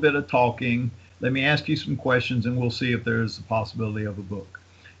do a little bit of talking. Let me ask you some questions, and we'll see if there's a possibility of a book.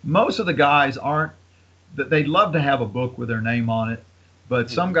 Most of the guys aren't. They'd love to have a book with their name on it, but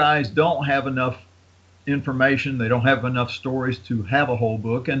some guys don't have enough information. They don't have enough stories to have a whole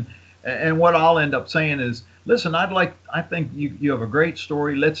book. And what I'll end up saying is, listen, I think you have a great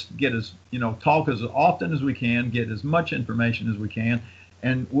story. Let's get talk as often as we can, get as much information as we can,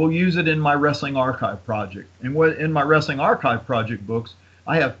 and we'll use it in my Wrestling Archive project. And in my Wrestling Archive project books,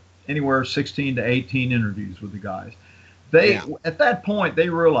 I have anywhere 16 to 18 interviews with the guys. At that point, they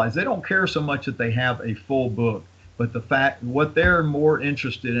realize they don't care so much that they have a full book, but what they're more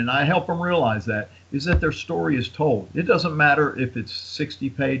interested in, I help them realize that, is that their story is told. It doesn't matter if it's 60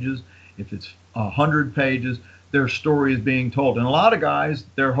 pages, if it's 100 pages, their story is being told. And a lot of guys,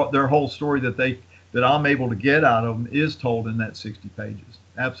 their whole story that I'm able to get out of them is told in that 60 pages.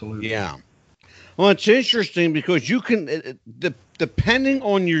 Absolutely. Yeah. Well, it's interesting because you can, depending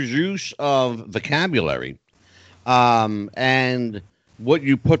on your use of vocabulary, and what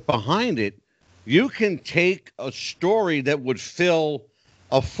you put behind it, you can take a story that would fill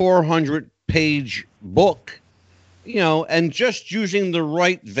a 400-page book, and just using the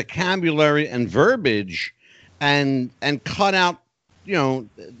right vocabulary and verbiage, and cut out,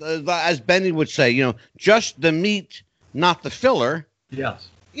 as Benny would say, just the meat, not the filler. Yes.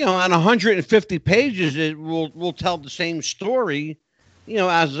 On 150 pages, it will tell the same story,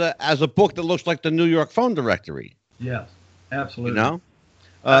 as a book that looks like the New York phone directory. Yes, absolutely.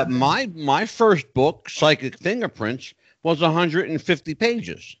 My first book, Psychic Fingerprints, was 150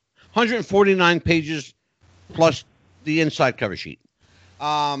 pages, 149 pages plus the inside cover sheet.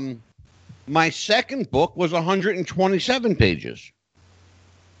 My second book was 127 pages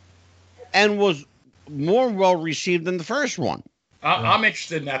and was more well received than the first one. I'm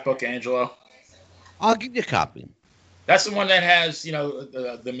interested in that book, Angelo. I'll give you a copy. That's the one that has,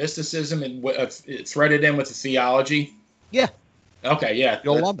 the mysticism and it's threaded in with the theology. Yeah. Okay, yeah.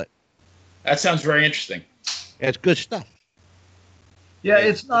 You'll love it. That sounds very interesting. It's good stuff. Yeah,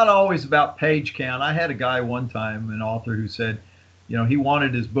 it's not always about page count. I had a guy one time, an author, who said, he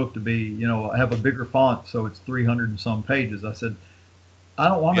wanted his book to be, have a bigger font, so it's 300 and some pages. I said, I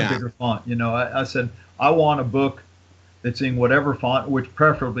don't want a bigger font. I said, I want a book that's in whatever font, which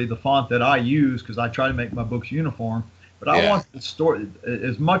preferably the font that I use, because I try to make my books uniform. But I want the story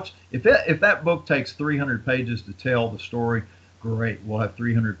as much. If that book takes 300 pages to tell the story, great, we'll have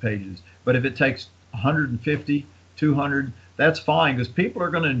 300 pages. But if it takes 150, 200, that's fine, because people are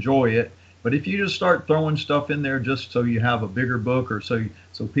going to enjoy it. But if you just start throwing stuff in there just so you have a bigger book, or so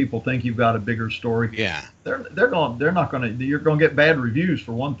people think you've got a bigger story, they're not going to. You're going to get bad reviews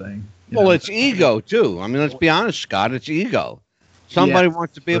for one thing. Well, it's ego too. I mean, let's be honest, Scott. It's ego. Somebody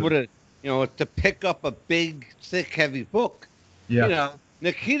wants to be able to, to pick up a big, thick, heavy book. Yeah.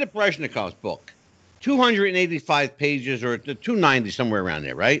 Nikita Brezhnekov's book, 285 pages or 290, somewhere around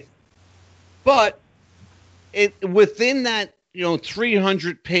there, right? But within that,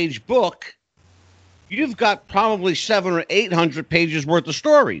 300-page book, you've got probably 700 or 800 pages worth of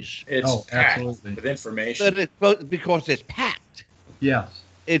stories. It's packed absolutely with information. Because it's packed. Yes.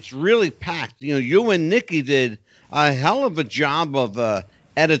 It's really packed. You and Nikki did a hell of a job of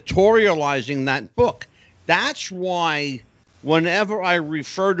editorializing that book. That's why whenever I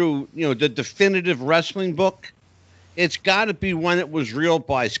refer to, the definitive wrestling book, it's got to be when it was real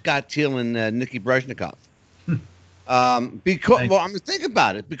by Scott Teal and Nikki Brezhnikov. Think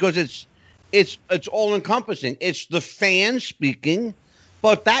about it, because it's all encompassing. It's the fan speaking,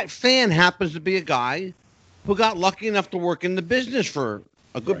 but that fan happens to be a guy who got lucky enough to work in the business for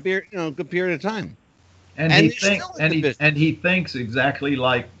a good period of time. And he thinks exactly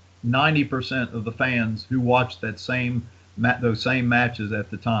like 90% of the fans who watched those same matches at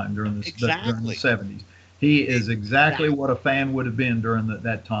the time during the 70s. He is exactly what a fan would have been during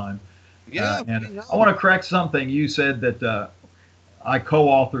that time. Yeah, I want to correct something. You said that I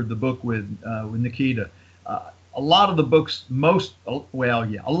co-authored the book with Nikita. A lot of the books, a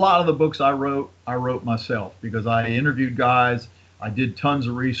lot of the books I wrote myself, because I interviewed guys. I did tons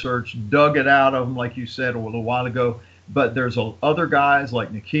of research, dug it out of them, like you said a little while ago. But there's other guys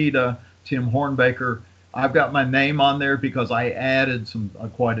like Nikita, Tim Hornbaker. I've got my name on there because I added some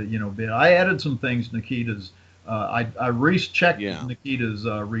quite a bit. I added some things Nikita's. I rechecked Nikita's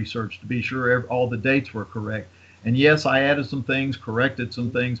research to be sure all the dates were correct. And yes, I added some things, corrected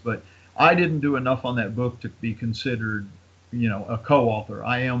some things, but I didn't do enough on that book to be considered, a co-author.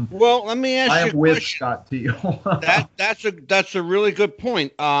 I am. Well, let me ask you a question. With Scott Teal. That's a really good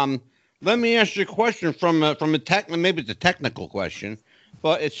point. Let me ask you a question from a maybe it's a technical question,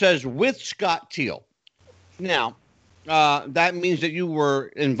 but it says with Scott Teal. Now, that means that you were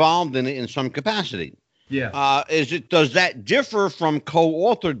involved in it in some capacity. Yeah. Does that differ from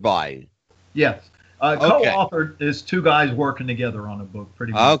co-authored by? Yes. Co-authored is two guys working together on a book,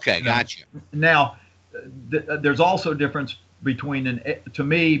 pretty much. Okay, gotcha. Now, there's also a difference between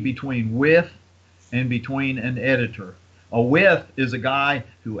with and between an editor. A with is a guy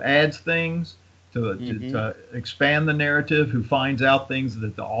who adds things to expand the narrative, who finds out things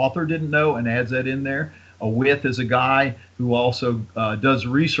that the author didn't know and adds that in there. A with is a guy who also does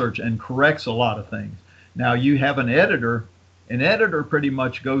research and corrects a lot of things. Now you have an editor. An editor pretty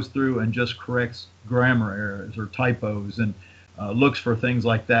much goes through and just corrects grammar errors or typos and looks for things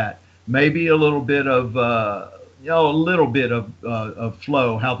like that. Maybe a little bit of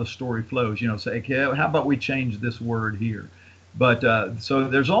flow, how the story flows. Say, okay, how about we change this word here? But so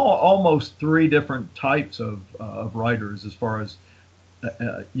there's almost three different types of writers as far as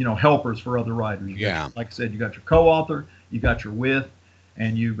helpers for other writers. Yeah. Like I said, you got your co-author, you got your with,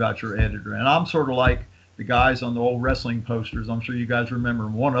 and you got your editor. And I'm sort of like the guys on the old wrestling posters. I'm sure you guys remember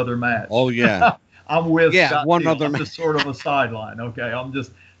One Other Match. Oh, yeah. I'm with Scott One Teal. Other I'm Match. just sort of a sideline. Okay, I'm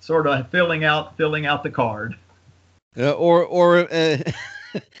just sort of filling out the card. Or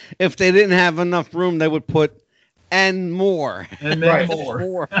if they didn't have enough room, they would put and more. And then more.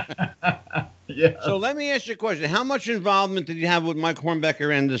 More. Yeah. So let me ask you a question. How much involvement did you have with Mike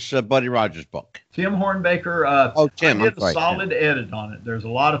Hornbecker in this Buddy Rogers book? Tim Hornbecker. Tim. I did a solid edit on it. There's a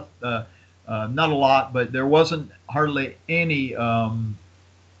lot of, not a lot, but there wasn't hardly any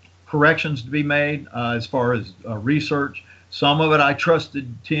corrections to be made as far as research. Some of it I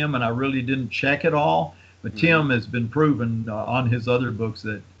trusted Tim, and I really didn't check it all. But Tim has been proven on his other books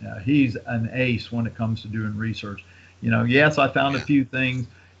that he's an ace when it comes to doing research. Yes, I found a few things.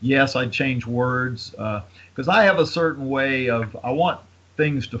 Yes, I changed words because I have a certain way of, I want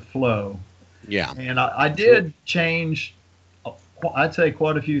things to flow. Yeah. And I did change, I'd say,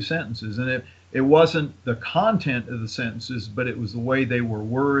 quite a few sentences. And it wasn't the content of the sentences, but it was the way they were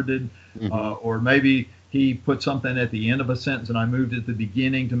worded. Or maybe he put something at the end of a sentence and I moved it at the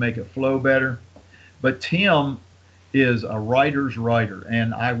beginning to make it flow better. But Tim is a writer's writer.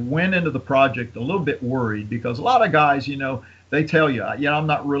 And I went into the project a little bit worried because a lot of guys, they tell you, I'm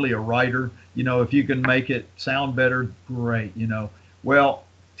not really a writer. If you can make it sound better, great. Well,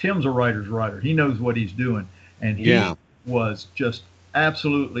 Tim's a writer's writer. He knows what he's doing. And he was just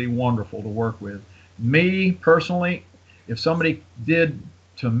absolutely wonderful to work with. Me, personally, if somebody did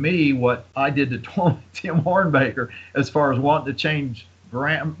to me what I did to Tim Hornbecker as far as wanting to change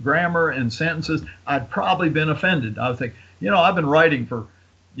grammar and sentences, I'd probably been offended. I would think, I've been writing for,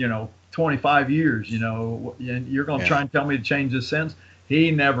 25 years, and you're going to try and tell me to change this sentence. He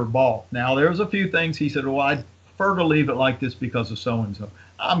never balked. Now, there's a few things he said, well, I'd prefer to leave it like this because of so-and-so.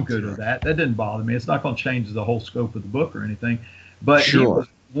 I'm good with that. That didn't bother me. It's not going to change the whole scope of the book or anything. But he was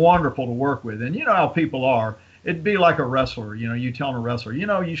wonderful to work with. And you know how people are. It'd be like a wrestler. You tell a wrestler,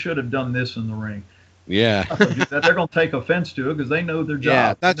 you should have done this in the ring. Yeah. They're going to take offense to it because they know their job.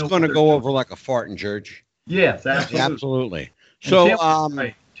 Yeah, that's going to go over like a fart in church. Yes, absolutely. Absolutely.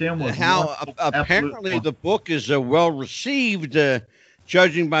 So, Tim was how apparently the book is well received,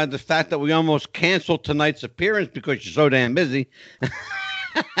 judging by the fact that we almost canceled tonight's appearance because you're so damn busy.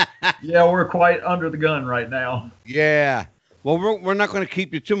 Yeah, we're quite under the gun right now. Yeah. Well, we're not going to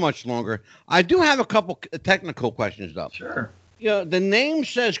keep you too much longer. I do have a couple technical questions, though. Sure. The name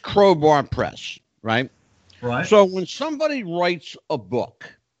says Crowbar Press, right? Right. So when somebody writes a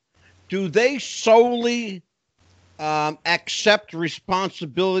book, do they solely accept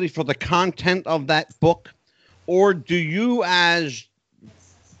responsibility for the content of that book, or do you, as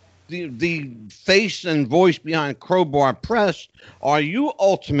the face and voice behind Crowbar Press, are you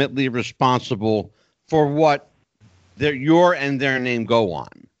ultimately responsible for what your and their name go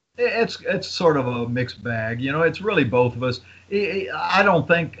on? It's sort of a mixed bag. It's really both of us. I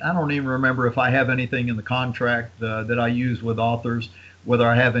don't even remember if I have anything in the contract that I use with authors, whether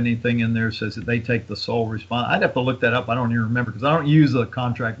I have anything in there that says that they take the sole response. I'd have to look that up. I don't even remember because I don't use the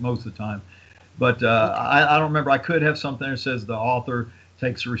contract most of the time. But I don't remember. I could have something that says the author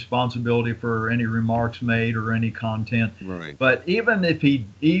takes responsibility for any remarks made or any content. Right. But even if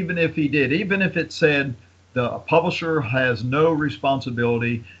it said the publisher has no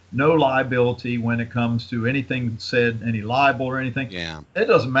responsibility, no liability when it comes to anything said, any libel or anything. Yeah. It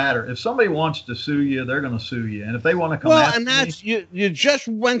doesn't matter. If somebody wants to sue you, they're going to sue you. And if they want to come you just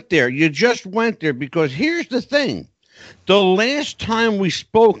went there. You just went there because here's the thing. The last time we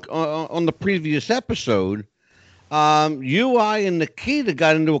spoke on the previous episode, you, I, and Nikita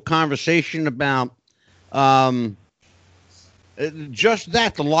got into a conversation about just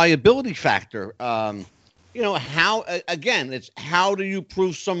that, the liability factor. How, again, it's how do you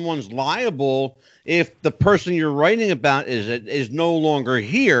prove someone's liable if the person you're writing about is no longer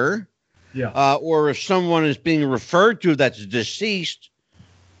here, or if someone is being referred to that's deceased.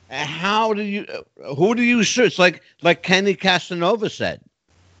 Who do you sue? It's like Kenny Casanova said,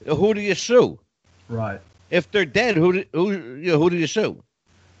 who do you sue? Right. If they're dead, who do you sue?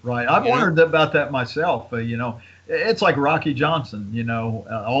 Right. I've wondered about that myself. It's like Rocky Johnson.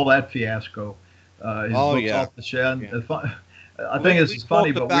 All that fiasco. His books off the shelf. Yeah. I think it's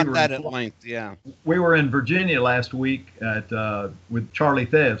funny, but we were at length. Yeah. We were in Virginia last week with Charlie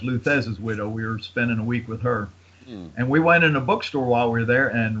Thez, Lou Thez's widow. We were spending a week with her, and we went in a bookstore while we were there.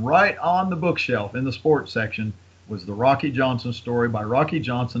 And right on the bookshelf in the sports section was the Rocky Johnson story by Rocky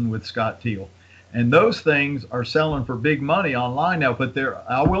Johnson with Scott Teal. And those things are selling for big money online now. But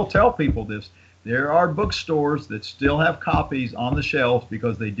I will tell people this: there are bookstores that still have copies on the shelves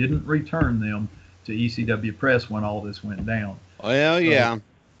because they didn't return them to ECW Press when all this went down. Well, yeah.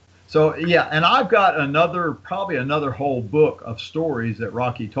 So yeah, and I've got probably another whole book of stories that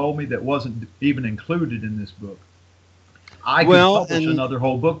Rocky told me that wasn't even included in this book. I could publish another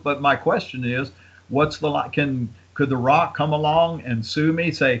whole book, but my question is, could The Rock come along and sue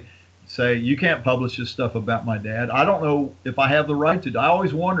me? Say you can't publish this stuff about my dad. I don't know if I have the right to. I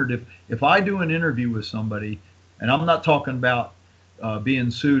always wondered if I do an interview with somebody, and I'm not talking about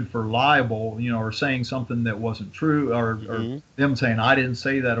being sued for libel, or saying something that wasn't true, or them saying I didn't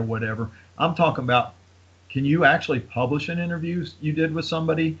say that or whatever. I'm talking about, can you actually publish an interview you did with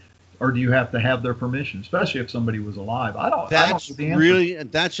somebody, or do you have to have their permission, especially if somebody was alive? That's a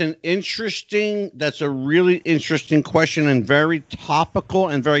really interesting question, and very topical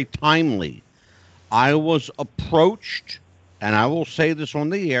and very timely. I was approached, and I will say this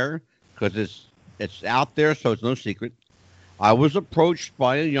on the air because it's out there, so it's no secret. I was approached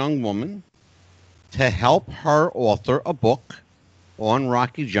by a young woman to help her author a book on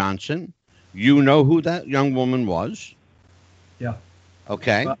Rocky Johnson. You know who that young woman was? Yeah.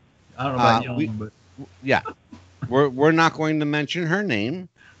 Okay. Well, I don't know about young, but yeah, we're not going to mention her name.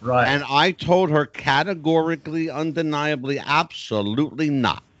 Right. And I told her categorically, undeniably, absolutely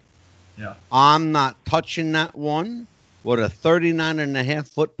not. Yeah. I'm not touching that one with a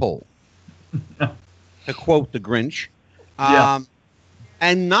 39.5-foot pole. To quote the Grinch. Yes.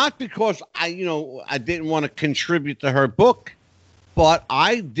 And not because I didn't want to contribute to her book, but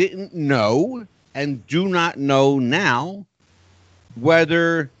I didn't know and do not know now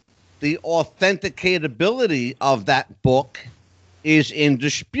whether the authenticatability of that book is in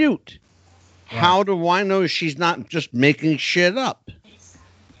dispute. Right. How do I know she's not just making shit up?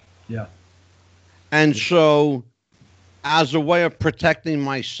 Yeah. And so, as a way of protecting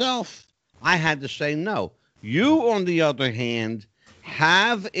myself, I had to say no. You, on the other hand,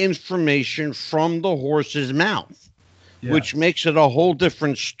 have information from the horse's mouth, which makes it a whole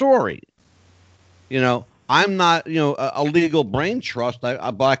different story. I'm not, a legal brain trust, but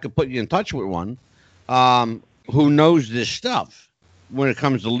I could put you in touch with one who knows this stuff when it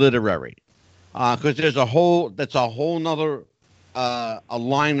comes to literary. Because that's a whole nother a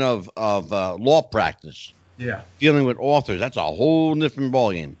line of law practice. Yeah. Dealing with authors. That's a whole different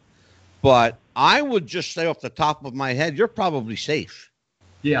ballgame. But I would just say off the top of my head, you're probably safe.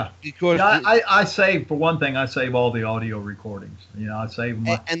 Yeah. Because I save, for one thing, I save all the audio recordings. I save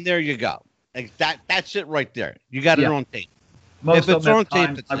them. And there you go. Like that's it right there. You got it on tape. Most of them have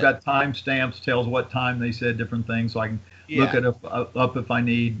time, I've got timestamps, tells what time they said different things, so I can look it up if I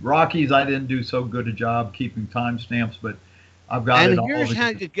need. Rockies, I didn't do so good a job keeping timestamps, but I've got it all. And here's how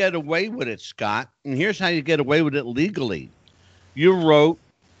you get away with it, Scott. And here's how you get away with it legally. You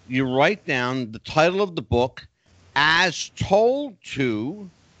write down the title of the book as told to,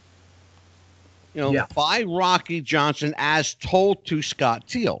 by Rocky Johnson, as told to Scott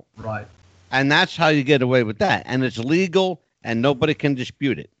Teal. Right. And that's how you get away with that. And it's legal, and nobody can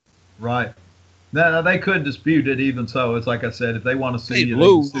dispute it. Right. Now, they could dispute it even so. It's like I said, if they want to sue you,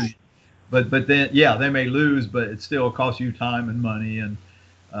 lose. They can sue you. But then, they may lose, but it still costs you time and money. And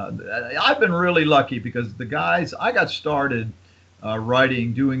I've been really lucky because the guys, I got started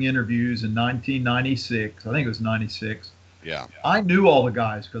doing interviews in 1996. I think it was 96. Yeah. I knew all the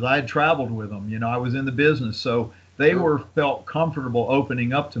guys because I had traveled with them. I was in the business. So they felt comfortable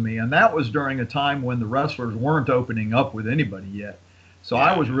opening up to me. And that was during a time when the wrestlers weren't opening up with anybody yet. So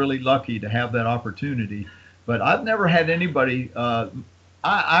I was really lucky to have that opportunity. But I've never had anybody,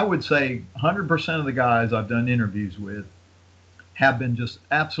 I would say 100% of the guys I've done interviews with have been just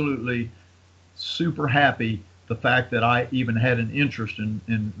absolutely super happy the fact that I even had an interest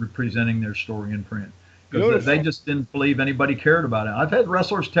in representing their story in print. Because they just didn't believe anybody cared about it. I've had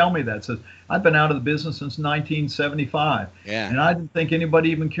wrestlers tell me that. Says, I've been out of the business since 1975. Yeah. And I didn't think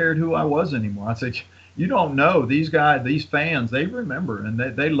anybody even cared who I was anymore. I said, you don't know. These guys, these fans, they remember. And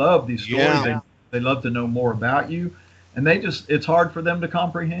they love these stories. Yeah. They love to know more about you. And it's hard for them to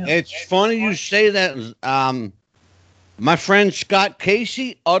comprehend. It's funny you say that. My friend Scott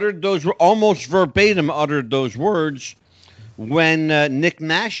Casey almost verbatim uttered those words when Nick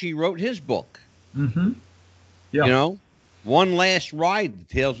Massey wrote his book. Mm-hmm. Yeah. One Last Ride,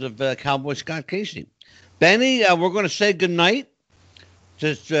 the tales of Cowboy Scott Casey. Benny, we're going to say goodnight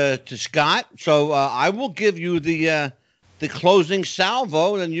to Scott. So I will give you the closing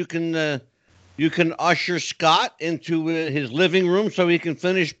salvo, and you can usher Scott into his living room so he can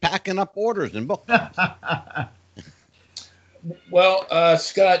finish packing up orders and books. Well,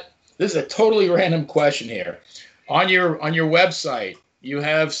 Scott, this is a totally random question here. On your website, you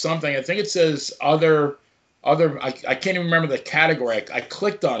have something. I think it says other. I can't even remember the category. I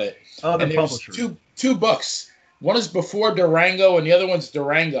clicked on it, Other and there's publishers. two books. One is Before Durango, and the other one's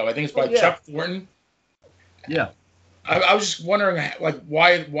Durango. I think it's by Chuck Thornton. Yeah. I was just wondering, like,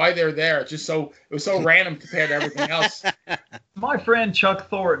 why they're there. It was so random compared to everything else. My friend Chuck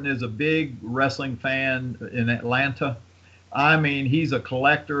Thornton is a big wrestling fan in Atlanta. I mean, he's a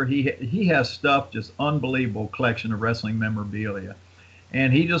collector. He has stuff, just unbelievable collection of wrestling memorabilia.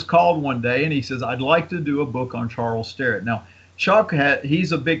 And he just called one day and he says, I'd like to do a book on Charles Starrett. Now, Chuck,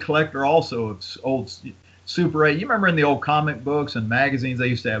 he's a big collector also of old Super 8. You remember in the old comic books and magazines, they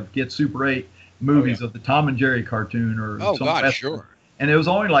used to get Super 8 movies of the Tom and Jerry cartoon or sure. And it was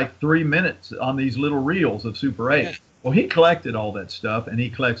only like 3 minutes on these little reels of Super 8. Yeah. Well, he collected all that stuff, and he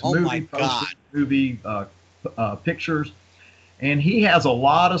collects movie posters, movie pictures. And he has a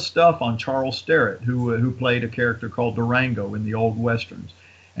lot of stuff on Charles Starrett, who played a character called Durango in the old westerns.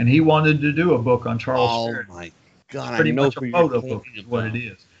 And he wanted to do a book on Charles Starrett. Oh, my God. Pretty much a photo book is what it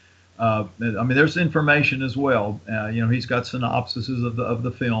is. I mean, there's information as well. He's got synopsises of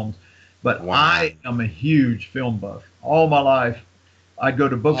the films. But I am a huge film buff. All my life, I'd go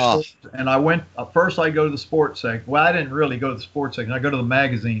to bookstores, and first I'd go to the sports section. Well, I didn't really go to the sports section. I go to the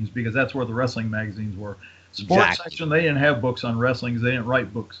magazines because that's where the wrestling magazines were. Sports section, they didn't have books on wrestling because they didn't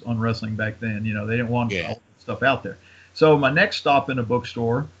write books on wrestling back then. They didn't want all that stuff out there. So my next stop in a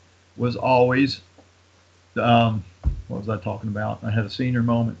bookstore was always, what was I talking about? I had a senior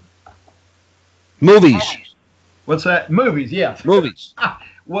moment. Movies. What's that? Movies, yes. Movies.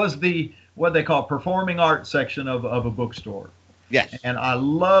 Was the, what they call performing arts section of a bookstore. Yes. And I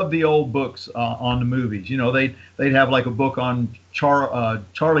love the old books on the movies. They'd have like a book on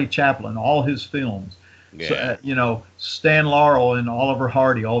Charlie Chaplin, all his films. Yeah. So, Stan Laurel and Oliver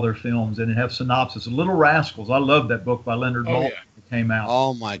Hardy, all their films, and it have synopsis. Little Rascals. I love that book by Leonard Maltin that came out.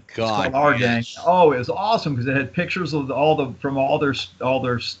 Oh my God. It's called Our Gang. Oh, it was awesome because it had pictures of all their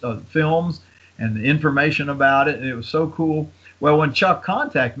films and the information about it, and it was so cool. Well, when Chuck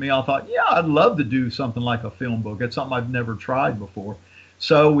contacted me, I thought, yeah, I'd love to do something like a film book. It's something I've never tried before.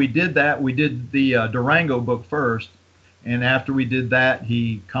 So we did that. We did the Durango book first. And after we did that,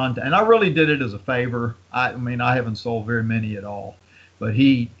 he contacted, and I really did it as a favor. I mean, I haven't sold very many at all, but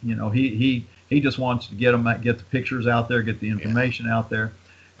he just wants to get the pictures out there, get the information out there.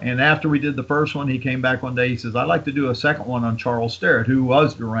 And after we did the first one, he came back one day. He says, I'd like to do a second one on Charles Starrett, who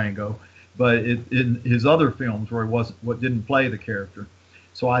was Durango, but in his other films where he didn't play the character.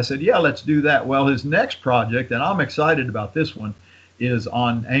 So I said, yeah, let's do that. Well, his next project, and I'm excited about this one, is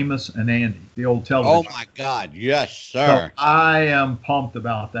on Amos and Andy, the old television. Oh my God, yes, sir. So I am pumped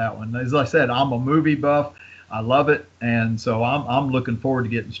about that one. As I said, I'm a movie buff. I love it, and so I'm looking forward to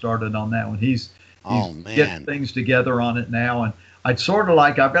getting started on that one. He's getting things together on it now, and I've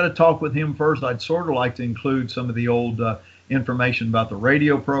got to talk with him first. I'd sort of like to include some of the old information about the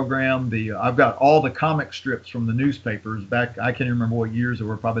radio program. I've got all the comic strips from the newspapers back. I can't remember what years they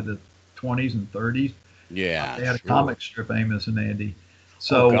were, probably the 20s and 30s. Yeah, they had a comic strip, Amos and Andy.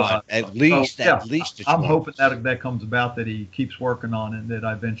 So at least I'm hoping that comes about, that he keeps working on it, and that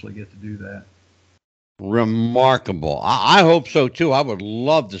I eventually get to do that. Remarkable. I hope so too. I would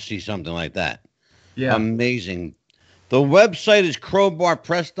love to see something like that. Yeah, amazing. The website is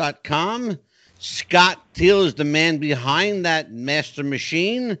CROWBARPRESS.com. Scott Teal is the man behind that master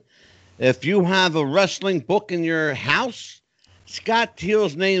machine. If you have a wrestling book in your house, Scott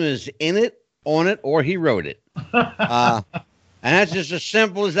Teal's name is in it, on it, or he wrote it. And that's just as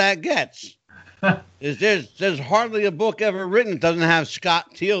simple as that gets. There's hardly a book ever written that doesn't have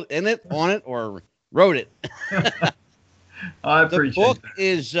Scott Teal in it, on it, or wrote it. I appreciate the book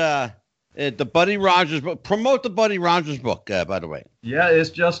that. Is the Buddy Rogers book. Promote the Buddy Rogers book, by the way. Yeah,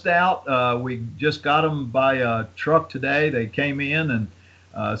 it's just out. We just got them by truck today. They came in, and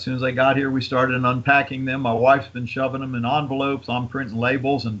as soon as they got here, we started unpacking them. My wife's been shoving them in envelopes. I'm printing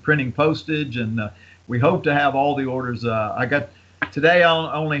labels and printing postage, and we hope to have all the orders. Today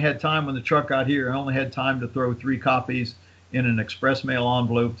I only had time when the truck got here. I only had time to throw 3 copies in an express mail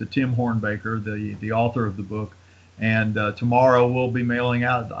envelope to Tim Hornbaker, the author of the book. And tomorrow we'll be mailing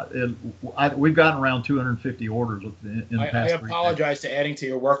out. We've gotten around 250 orders in the past 3 days. I apologize to adding to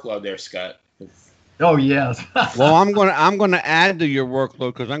your workload there, Scott. Oh yes. Well, I'm gonna add to your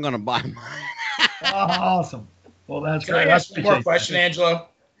workload because I'm gonna buy mine. Awesome. Well, that's Can great. I ask one more question, Angelo?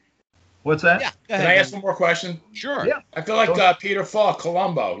 What's that? Yeah. Can I ask one more question? Sure. Yeah. I feel like Peter Falk,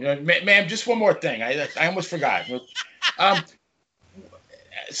 Columbo. Ma'am, just one more thing. I almost forgot.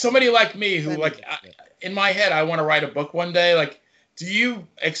 Somebody like me who, in my head, I want to write a book one day. Like, do you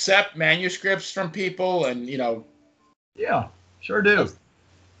accept manuscripts from people? And Yeah. Sure do.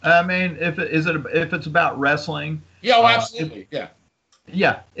 I mean, if it's about wrestling. Yeah, oh, absolutely. Yeah.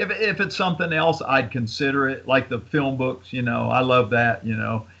 Yeah. If it's something else, I'd consider it. Like the film books, I love that.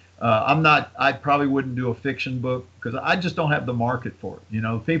 I probably wouldn't do a fiction book because I just don't have the market for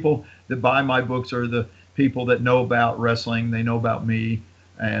it. People that buy my books are the people that know about wrestling. They know about me,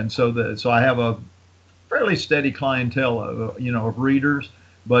 and so I have a fairly steady clientele of readers.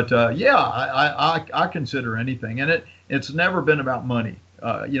 But I consider anything, and it's never been about money.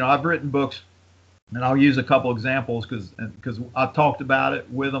 I've written books, and I'll use a couple examples because I've talked about it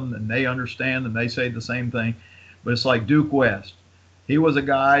with them, and they understand, and they say the same thing. But it's like Duke West. He was a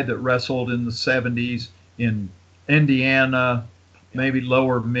guy that wrestled in the 70s in Indiana, maybe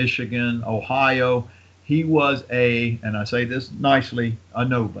lower Michigan, Ohio. He was and I say this nicely, a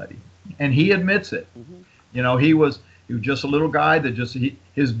nobody, and he admits it. Mm-hmm. He was just a little guy that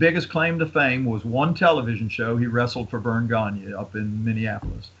his biggest claim to fame was one television show. He wrestled for Vern Gagne up in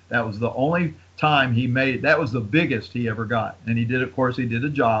Minneapolis. That was the only time that was the biggest he ever got. And he did a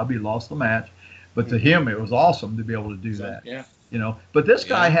job. He lost the match, but to him, it was awesome to be able to do that. Yeah. But this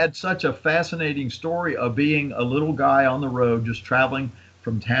guy had such a fascinating story of being a little guy on the road, just traveling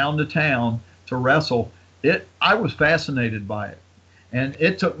from town to town to wrestle. I was fascinated by it. And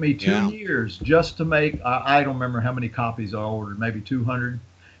it took me 2 years just to make, I don't remember how many copies I ordered, maybe 200,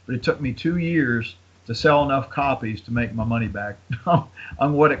 but it took me 2 years to sell enough copies to make my money back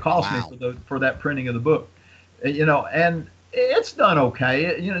on what it cost me for that printing of the book. And it's done okay.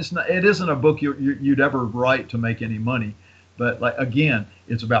 It isn't a book you'd ever write to make any money. But again,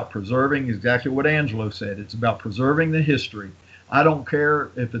 it's about preserving exactly what Angelo said. It's about preserving the history. I don't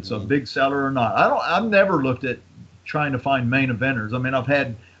care if it's a big seller or not. I've never looked at trying to find main eventers. I mean,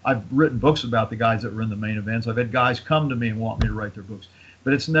 I've written books about the guys that were in the main events. I've had guys come to me and want me to write their books,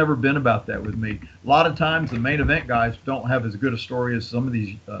 but it's never been about that with me. A lot of times the main event guys don't have as good a story as some of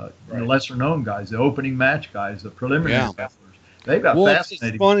these lesser known guys, the opening match guys, the preliminary wrestlers. They've got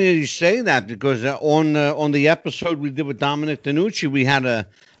fascinating. It's funny you say that because on the episode we did with Dominic DeNucci, we had a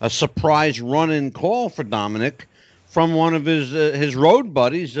surprise run-in call for Dominic from one of his road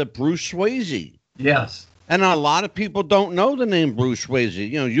buddies, Bruce Swayze. Yes. And a lot of people don't know the name Bruce Swayze.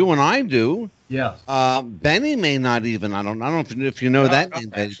 You and I do. Yes. Benny may not even. I don't know if you know that name,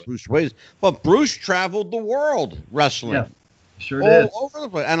 Benny, Bruce Swayze. But Bruce traveled the world wrestling. Yeah, sure did. All over the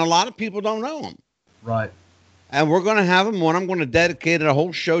place. And a lot of people don't know him. Right. And we're going to have him on. I'm going to dedicate a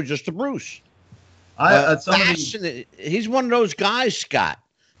whole show just to Bruce. He's one of those guys, Scott.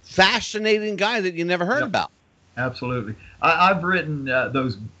 Fascinating guy that you never heard about. Absolutely. I've written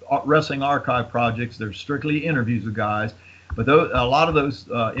those wrestling archive projects. They're strictly interviews with guys, but a lot of those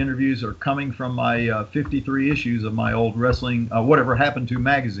interviews are coming from my 53 issues of my old wrestling, Whatever Happened To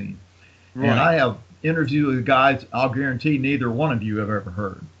magazine. Right. And I have interviewed with guys I'll guarantee neither one of you have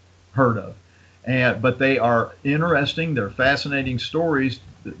ever heard of. But they are interesting. They're fascinating stories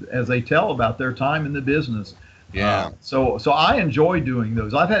as they tell about their time in the business. Yeah. So I enjoy doing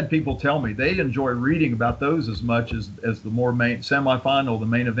those. I've had people tell me they enjoy reading about those as much as the more semifinal, the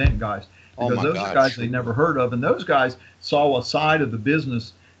main event guys. Because those are guys they never heard of. And those guys saw a side of the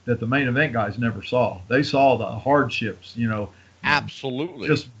business that the main event guys never saw. They saw the hardships, Absolutely.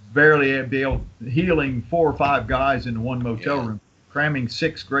 Just barely be able healing 4 or 5 guys in one motel room, cramming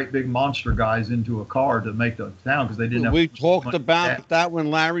 6 great big monster guys into a car to make the town because they didn't have. We talked about that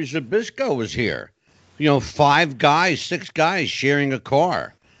when Larry Zbyszko was here. 5 guys, 6 guys sharing a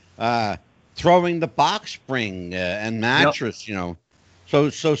car, throwing the box spring and mattress,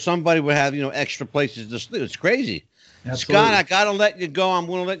 So somebody would have, extra places to sleep. It's crazy. Absolutely. Scott, I got to let you go. I'm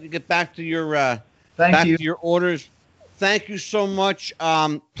going to let you get back to your to your orders. Thank you so much.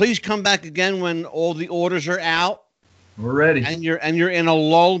 Please come back again when all the orders are out. We're ready. And you're in a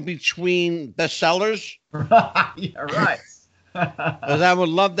lull between bestsellers. Yeah, right. Because I would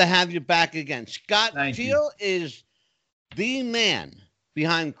love to have you back again. Scott Teal is the man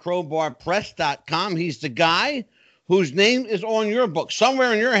behind CROWBARPress.com. He's the guy whose name is on your book.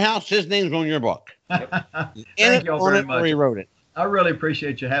 Somewhere in your house, his name's on your book. Thank you all very much. He wrote it. I really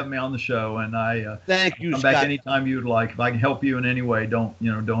appreciate you having me on the show, and I thank you. Come Scott. back anytime you'd like. If I can help you in any way, don't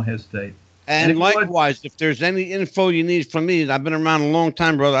hesitate. And likewise, if there's any info you need from me, I've been around a long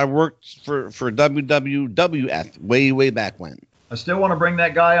time, brother. I worked for WWF way back when. I still want to bring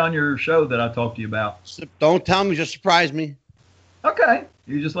that guy on your show that I talked to you about. Don't tell me, just surprise me. Okay.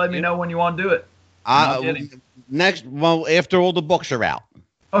 You just let me know when you want to do it. After all the books are out.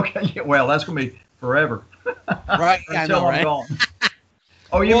 Okay. Well, that's going to be forever. Right. Until I'm gone.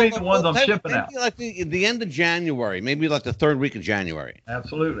 Oh, you mean the ones I'm shipping out? Like the end of January, maybe like the 3rd week of January.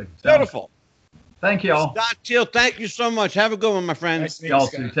 Absolutely. Beautiful. Thank y'all. Scott Teal, thank you so much. Have a good one, my friend. Nice to meet Y'all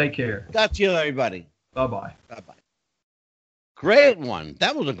you, too. Scott. Take care. Scott Teal, everybody. Bye-bye. Bye-bye. Great one.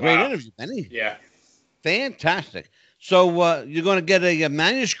 That was a great Wow. interview, Benny. Yeah. Fantastic. So you're going to get a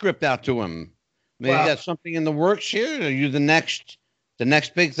manuscript out to him. Maybe you got something in the works here? Are you the next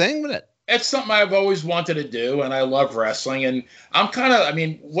big thing with it? It's something I've always wanted to do, and I love wrestling. And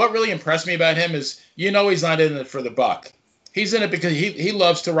what really impressed me about him is, he's not in it for the buck. He's in it because he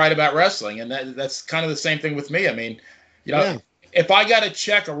loves to write about wrestling, and that's kind of the same thing with me. If I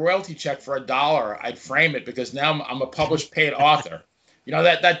got a royalty check for $1, I'd frame it because now I'm a published paid author.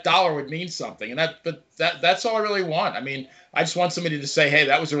 That dollar would mean something, and that's all I really want. I just want somebody to say, hey,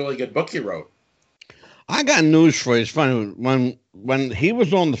 that was a really good book you wrote. I got news for you. It's funny, when he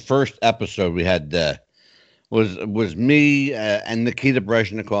was on the first episode, we had was me and Nikita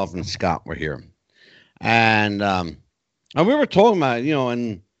Brezhnikov and Scott were here, and we were talking about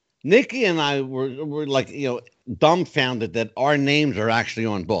and Nikki and I were like dumbfounded that our names are actually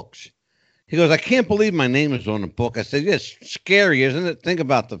on books. He goes, I can't believe my name is on a book. I said, yes, scary, isn't it? Think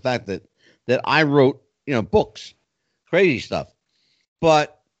about the fact that I wrote books, crazy stuff.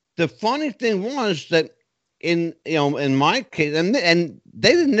 But the funny thing was that in my case, and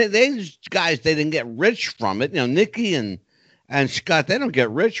they didn't get rich from it. Nikki and Scott, they don't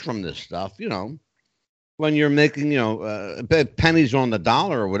get rich from this stuff. When you're making pennies on the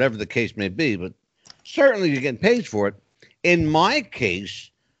dollar or whatever the case may be, but certainly you're getting paid for it. In my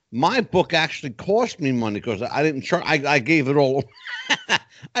case, my book actually cost me money because I didn't charge. I gave it all.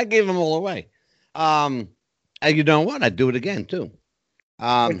 I gave them all away. And you know what? I'd do it again too.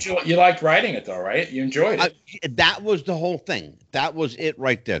 But you liked writing it, though, right? You enjoyed it. That was the whole thing. That was it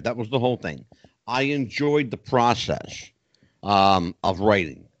right there. That was the whole thing. I enjoyed the process of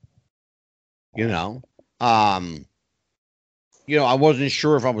writing. I wasn't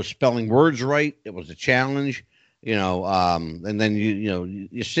sure if I was spelling words right. It was a challenge, and then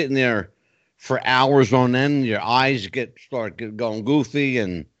you're sitting there for hours on end. Your eyes start going goofy,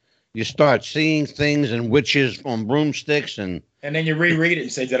 and you start seeing things and witches on broomsticks, and then you reread it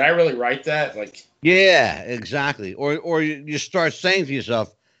and say, did I really write that? Yeah, exactly. Or you start saying to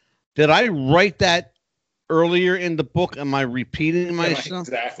yourself, did I write that earlier in the book? Am I repeating myself?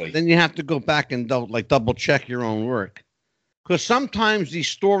 Exactly. Then you have to go back and double check your own work. Because sometimes these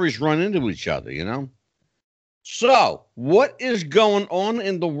stories run into each other, So, what is going on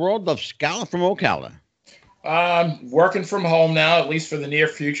in the world of Scala from Ocala? Working from home now, at least for the near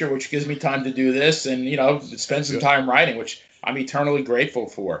future, which gives me time to do this and, spend some time writing, which I'm eternally grateful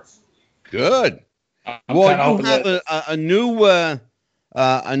for. Good. Well, you have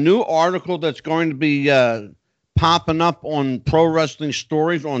a new article that's going to be popping up on Pro Wrestling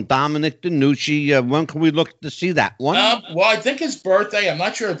Stories on Dominic DeNucci. When can we look to see that one? Well, I think his birthday, I'm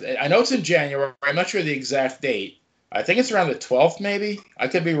not sure. I know it's in January. I'm not sure the exact date. I think it's around the 12th, maybe. I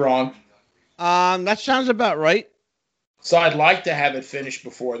could be wrong. That sounds about right. So I'd like to have it finished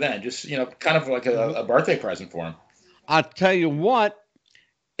before then. Just, kind of like a birthday present for him. I'll tell you what.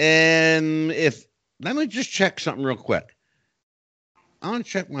 Let me just check something real quick. I want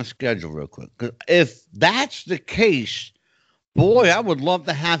to check my schedule real quick. 'Cause if that's the case, boy, I would love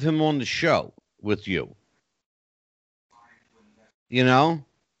to have him on the show with you.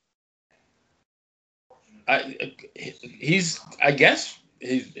 I guess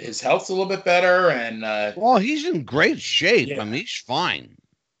his health's a little bit better, and well, he's in great shape. Yeah. He's fine.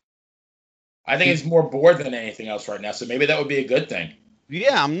 I think he's more bored than anything else right now, so maybe that would be a good thing.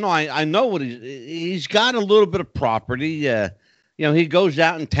 Yeah, I know what he's got a little bit of property. He goes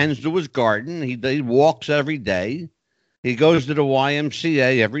out and tends to his garden. He walks every day. He goes to the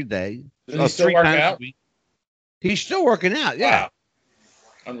YMCA every day. Does he still work out? He's still working out. Yeah, wow.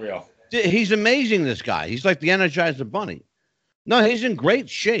 Unreal. He's amazing. This guy. He's like the Energizer Bunny. No, he's in great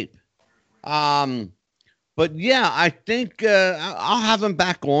shape. But yeah, I think I'll have him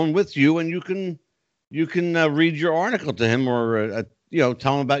back on with you, and you can read your article to him, or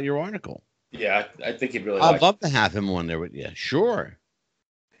tell him about your article. Yeah, I think he'd really. I'd love to have him on there with you. Sure.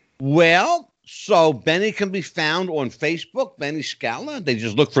 Well, so Benny can be found on Facebook, Benny Scala. They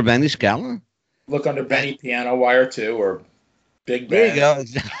just look for Benny Scala. Look under Benny Piano Wire too, or Big Ben. There you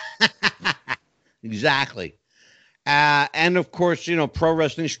go. Exactly. And of course,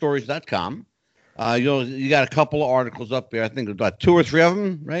 ProWrestlingStories.com. You got a couple of articles up there. I think about 2 or 3 of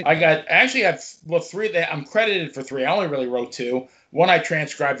them, right? I have 3. I'm credited for 3. I only really wrote 2. One I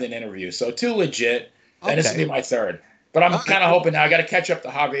transcribed an interview, so 2 legit. And this will be my 3rd. But I'm kind of hoping now. I got to catch up to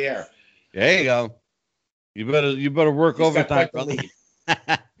Javier. There you go. You better work overtime, brother.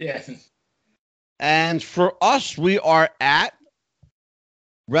 Yeah. And for us, we are at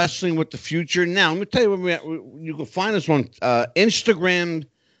Wrestling with the Future. Now, let me tell you where you can find us on Instagram,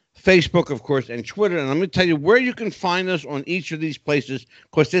 Facebook, of course, and Twitter. And let me tell you where you can find us on each of these places,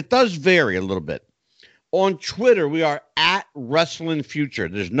 because it does vary a little bit. On Twitter, we are at Wrestling Future.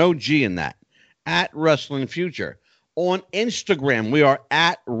 There's no G in that. At Wrestling Future. On Instagram, we are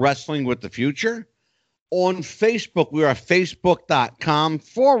at Wrestling with the Future. On Facebook, we are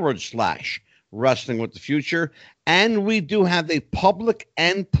facebook.com/Wrestling with the Future. And we do have a public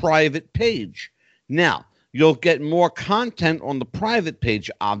and private page. Now, you'll get more content on the private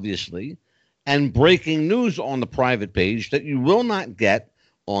page, obviously, and breaking news on the private page that you will not get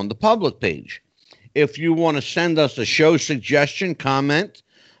on the public page. If you want to send us a show suggestion, comment,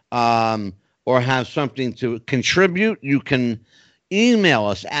 or have something to contribute, you can email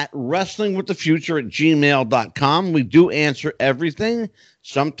us at wrestlingwiththefuture@gmail.com. We do answer everything.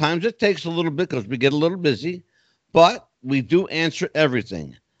 Sometimes it takes a little bit because we get a little busy, but we do answer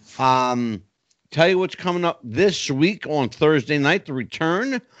everything. Tell you what's coming up this week on Thursday night, the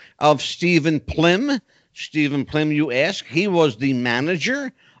return of Stephen Plim. Stephen Plim, you ask. He was the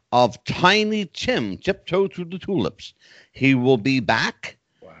manager of Tiny Tim, Tiptoe Through the Tulips. He will be back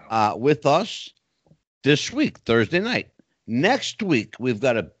with us this week, Thursday night. Next week, we've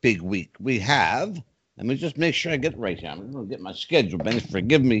got a big week. We have, let me just make sure I get it right here. I'm going to get my schedule, Ben.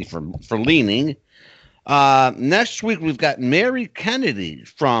 Forgive me for leaning. Next week, we've got Mary Kennedy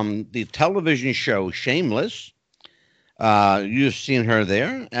from the television show Shameless. You've seen her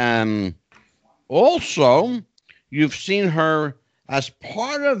there. Also, you've seen her as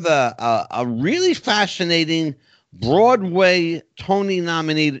part of a really fascinating Broadway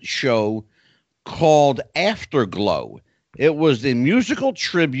Tony-nominated show called Afterglow. It was the musical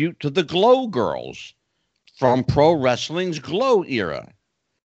tribute to the Glow Girls from pro wrestling's Glow era.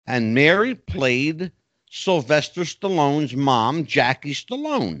 And Mary played Sylvester Stallone's mom, Jackie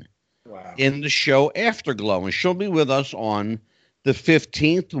Stallone, in the show Afterglow. And she'll be with us on the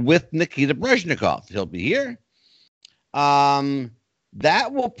 15th with Nikita Brezhnikov. He'll be here.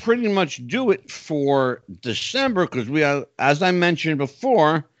 That will pretty much do it for December, because we are, as I mentioned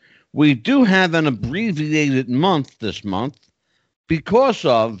before, we do have an abbreviated month this month because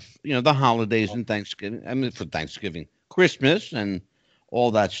of, the holidays and Thanksgiving. I mean, for Thanksgiving, Christmas and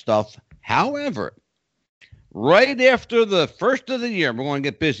all that stuff. However, right after the first of the year, we're going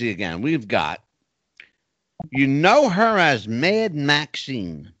to get busy again. We've got, you know her as Mad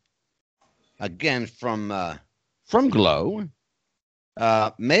Maxine, again from Glow.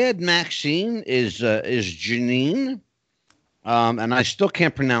 Mad Maxine is Janine, and I still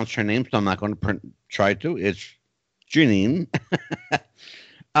can't pronounce her name, so I'm not going to try to. It's Janine.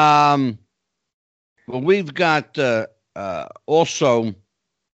 Well, we've got also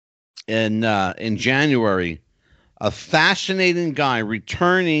in January a fascinating guy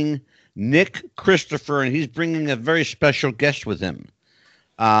returning, Nick Christopher, and he's bringing a very special guest with him,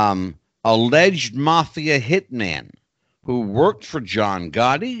 alleged mafia hitman who worked for John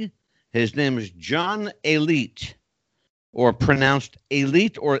Gotti. His name is John Elite, or pronounced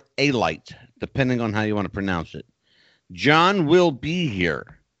Elite or Alite, depending on how you want to pronounce it. John will be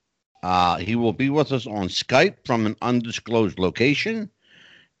here. He will be with us on Skype from an undisclosed location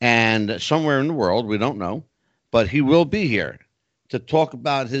and somewhere in the world, we don't know, but he will be here to talk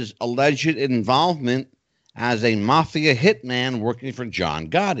about his alleged involvement as a mafia hitman working for John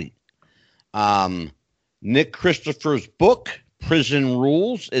Gotti. Nick Christopher's book, Prison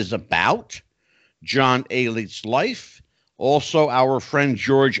Rules, is about John Elite's life. Also, our friend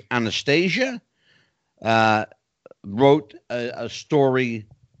George Anastasia wrote a story,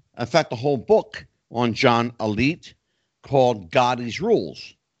 in fact, a whole book on John Elite called Gotti's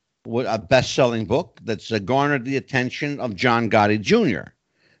Rules, a best-selling book that's garnered the attention of John Gotti Jr.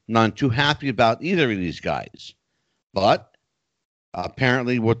 None too happy about either of these guys. But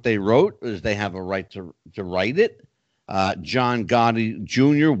apparently what they wrote is they have a right to write it. John Gotti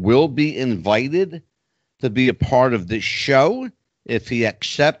Jr. will be invited to be a part of this show. If he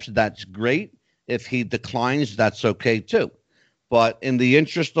accepts, that's great. If he declines, that's okay too. But in the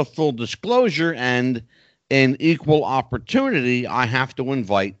interest of full disclosure and in equal opportunity, I have to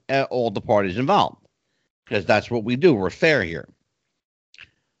invite all the parties involved, because that's what we do. We're fair here.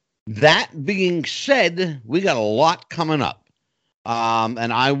 That being said, we got a lot coming up.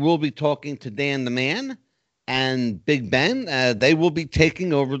 And I will be talking to Dan the Man and Big Ben. They will be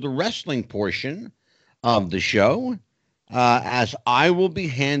taking over the wrestling portion of the show, as I will be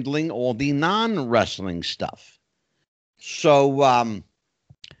handling all the non-wrestling stuff. So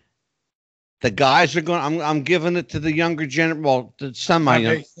the guys are going. I'm giving it to the younger generation. Well, the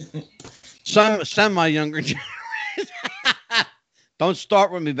semi-younger generation. Don't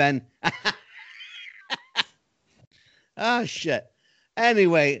start with me, Ben. Oh, shit.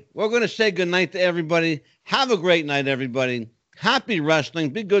 Anyway, we're going to say goodnight to everybody. Have a great night, everybody. Happy wrestling.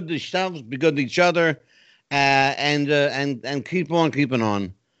 Be good to yourselves. Be good to each other. And keep on keeping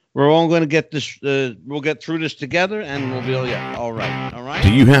on. We're all going to get this. We'll get through this together, and we'll be all right. All right.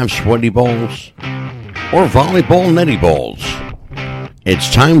 Do you have sweaty balls or volleyball netty balls?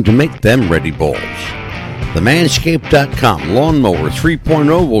 It's time to make them ready balls. The Manscaped.com Lawnmower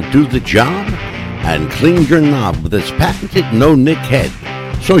 3.0 will do the job and clean your knob with its patented no-nick head,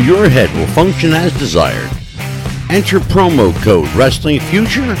 so your head will function as desired. Enter promo code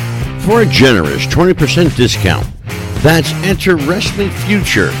WrestlingFuture for a generous 20% discount. That's enter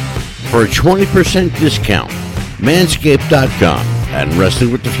WrestlingFuture for a 20% discount. Manscaped.com and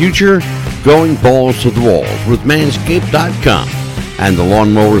Wrestling with the Future, going balls to the walls with Manscaped.com and the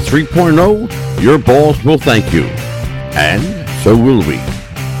Lawnmower 3.0. Your balls will thank you, and so will we.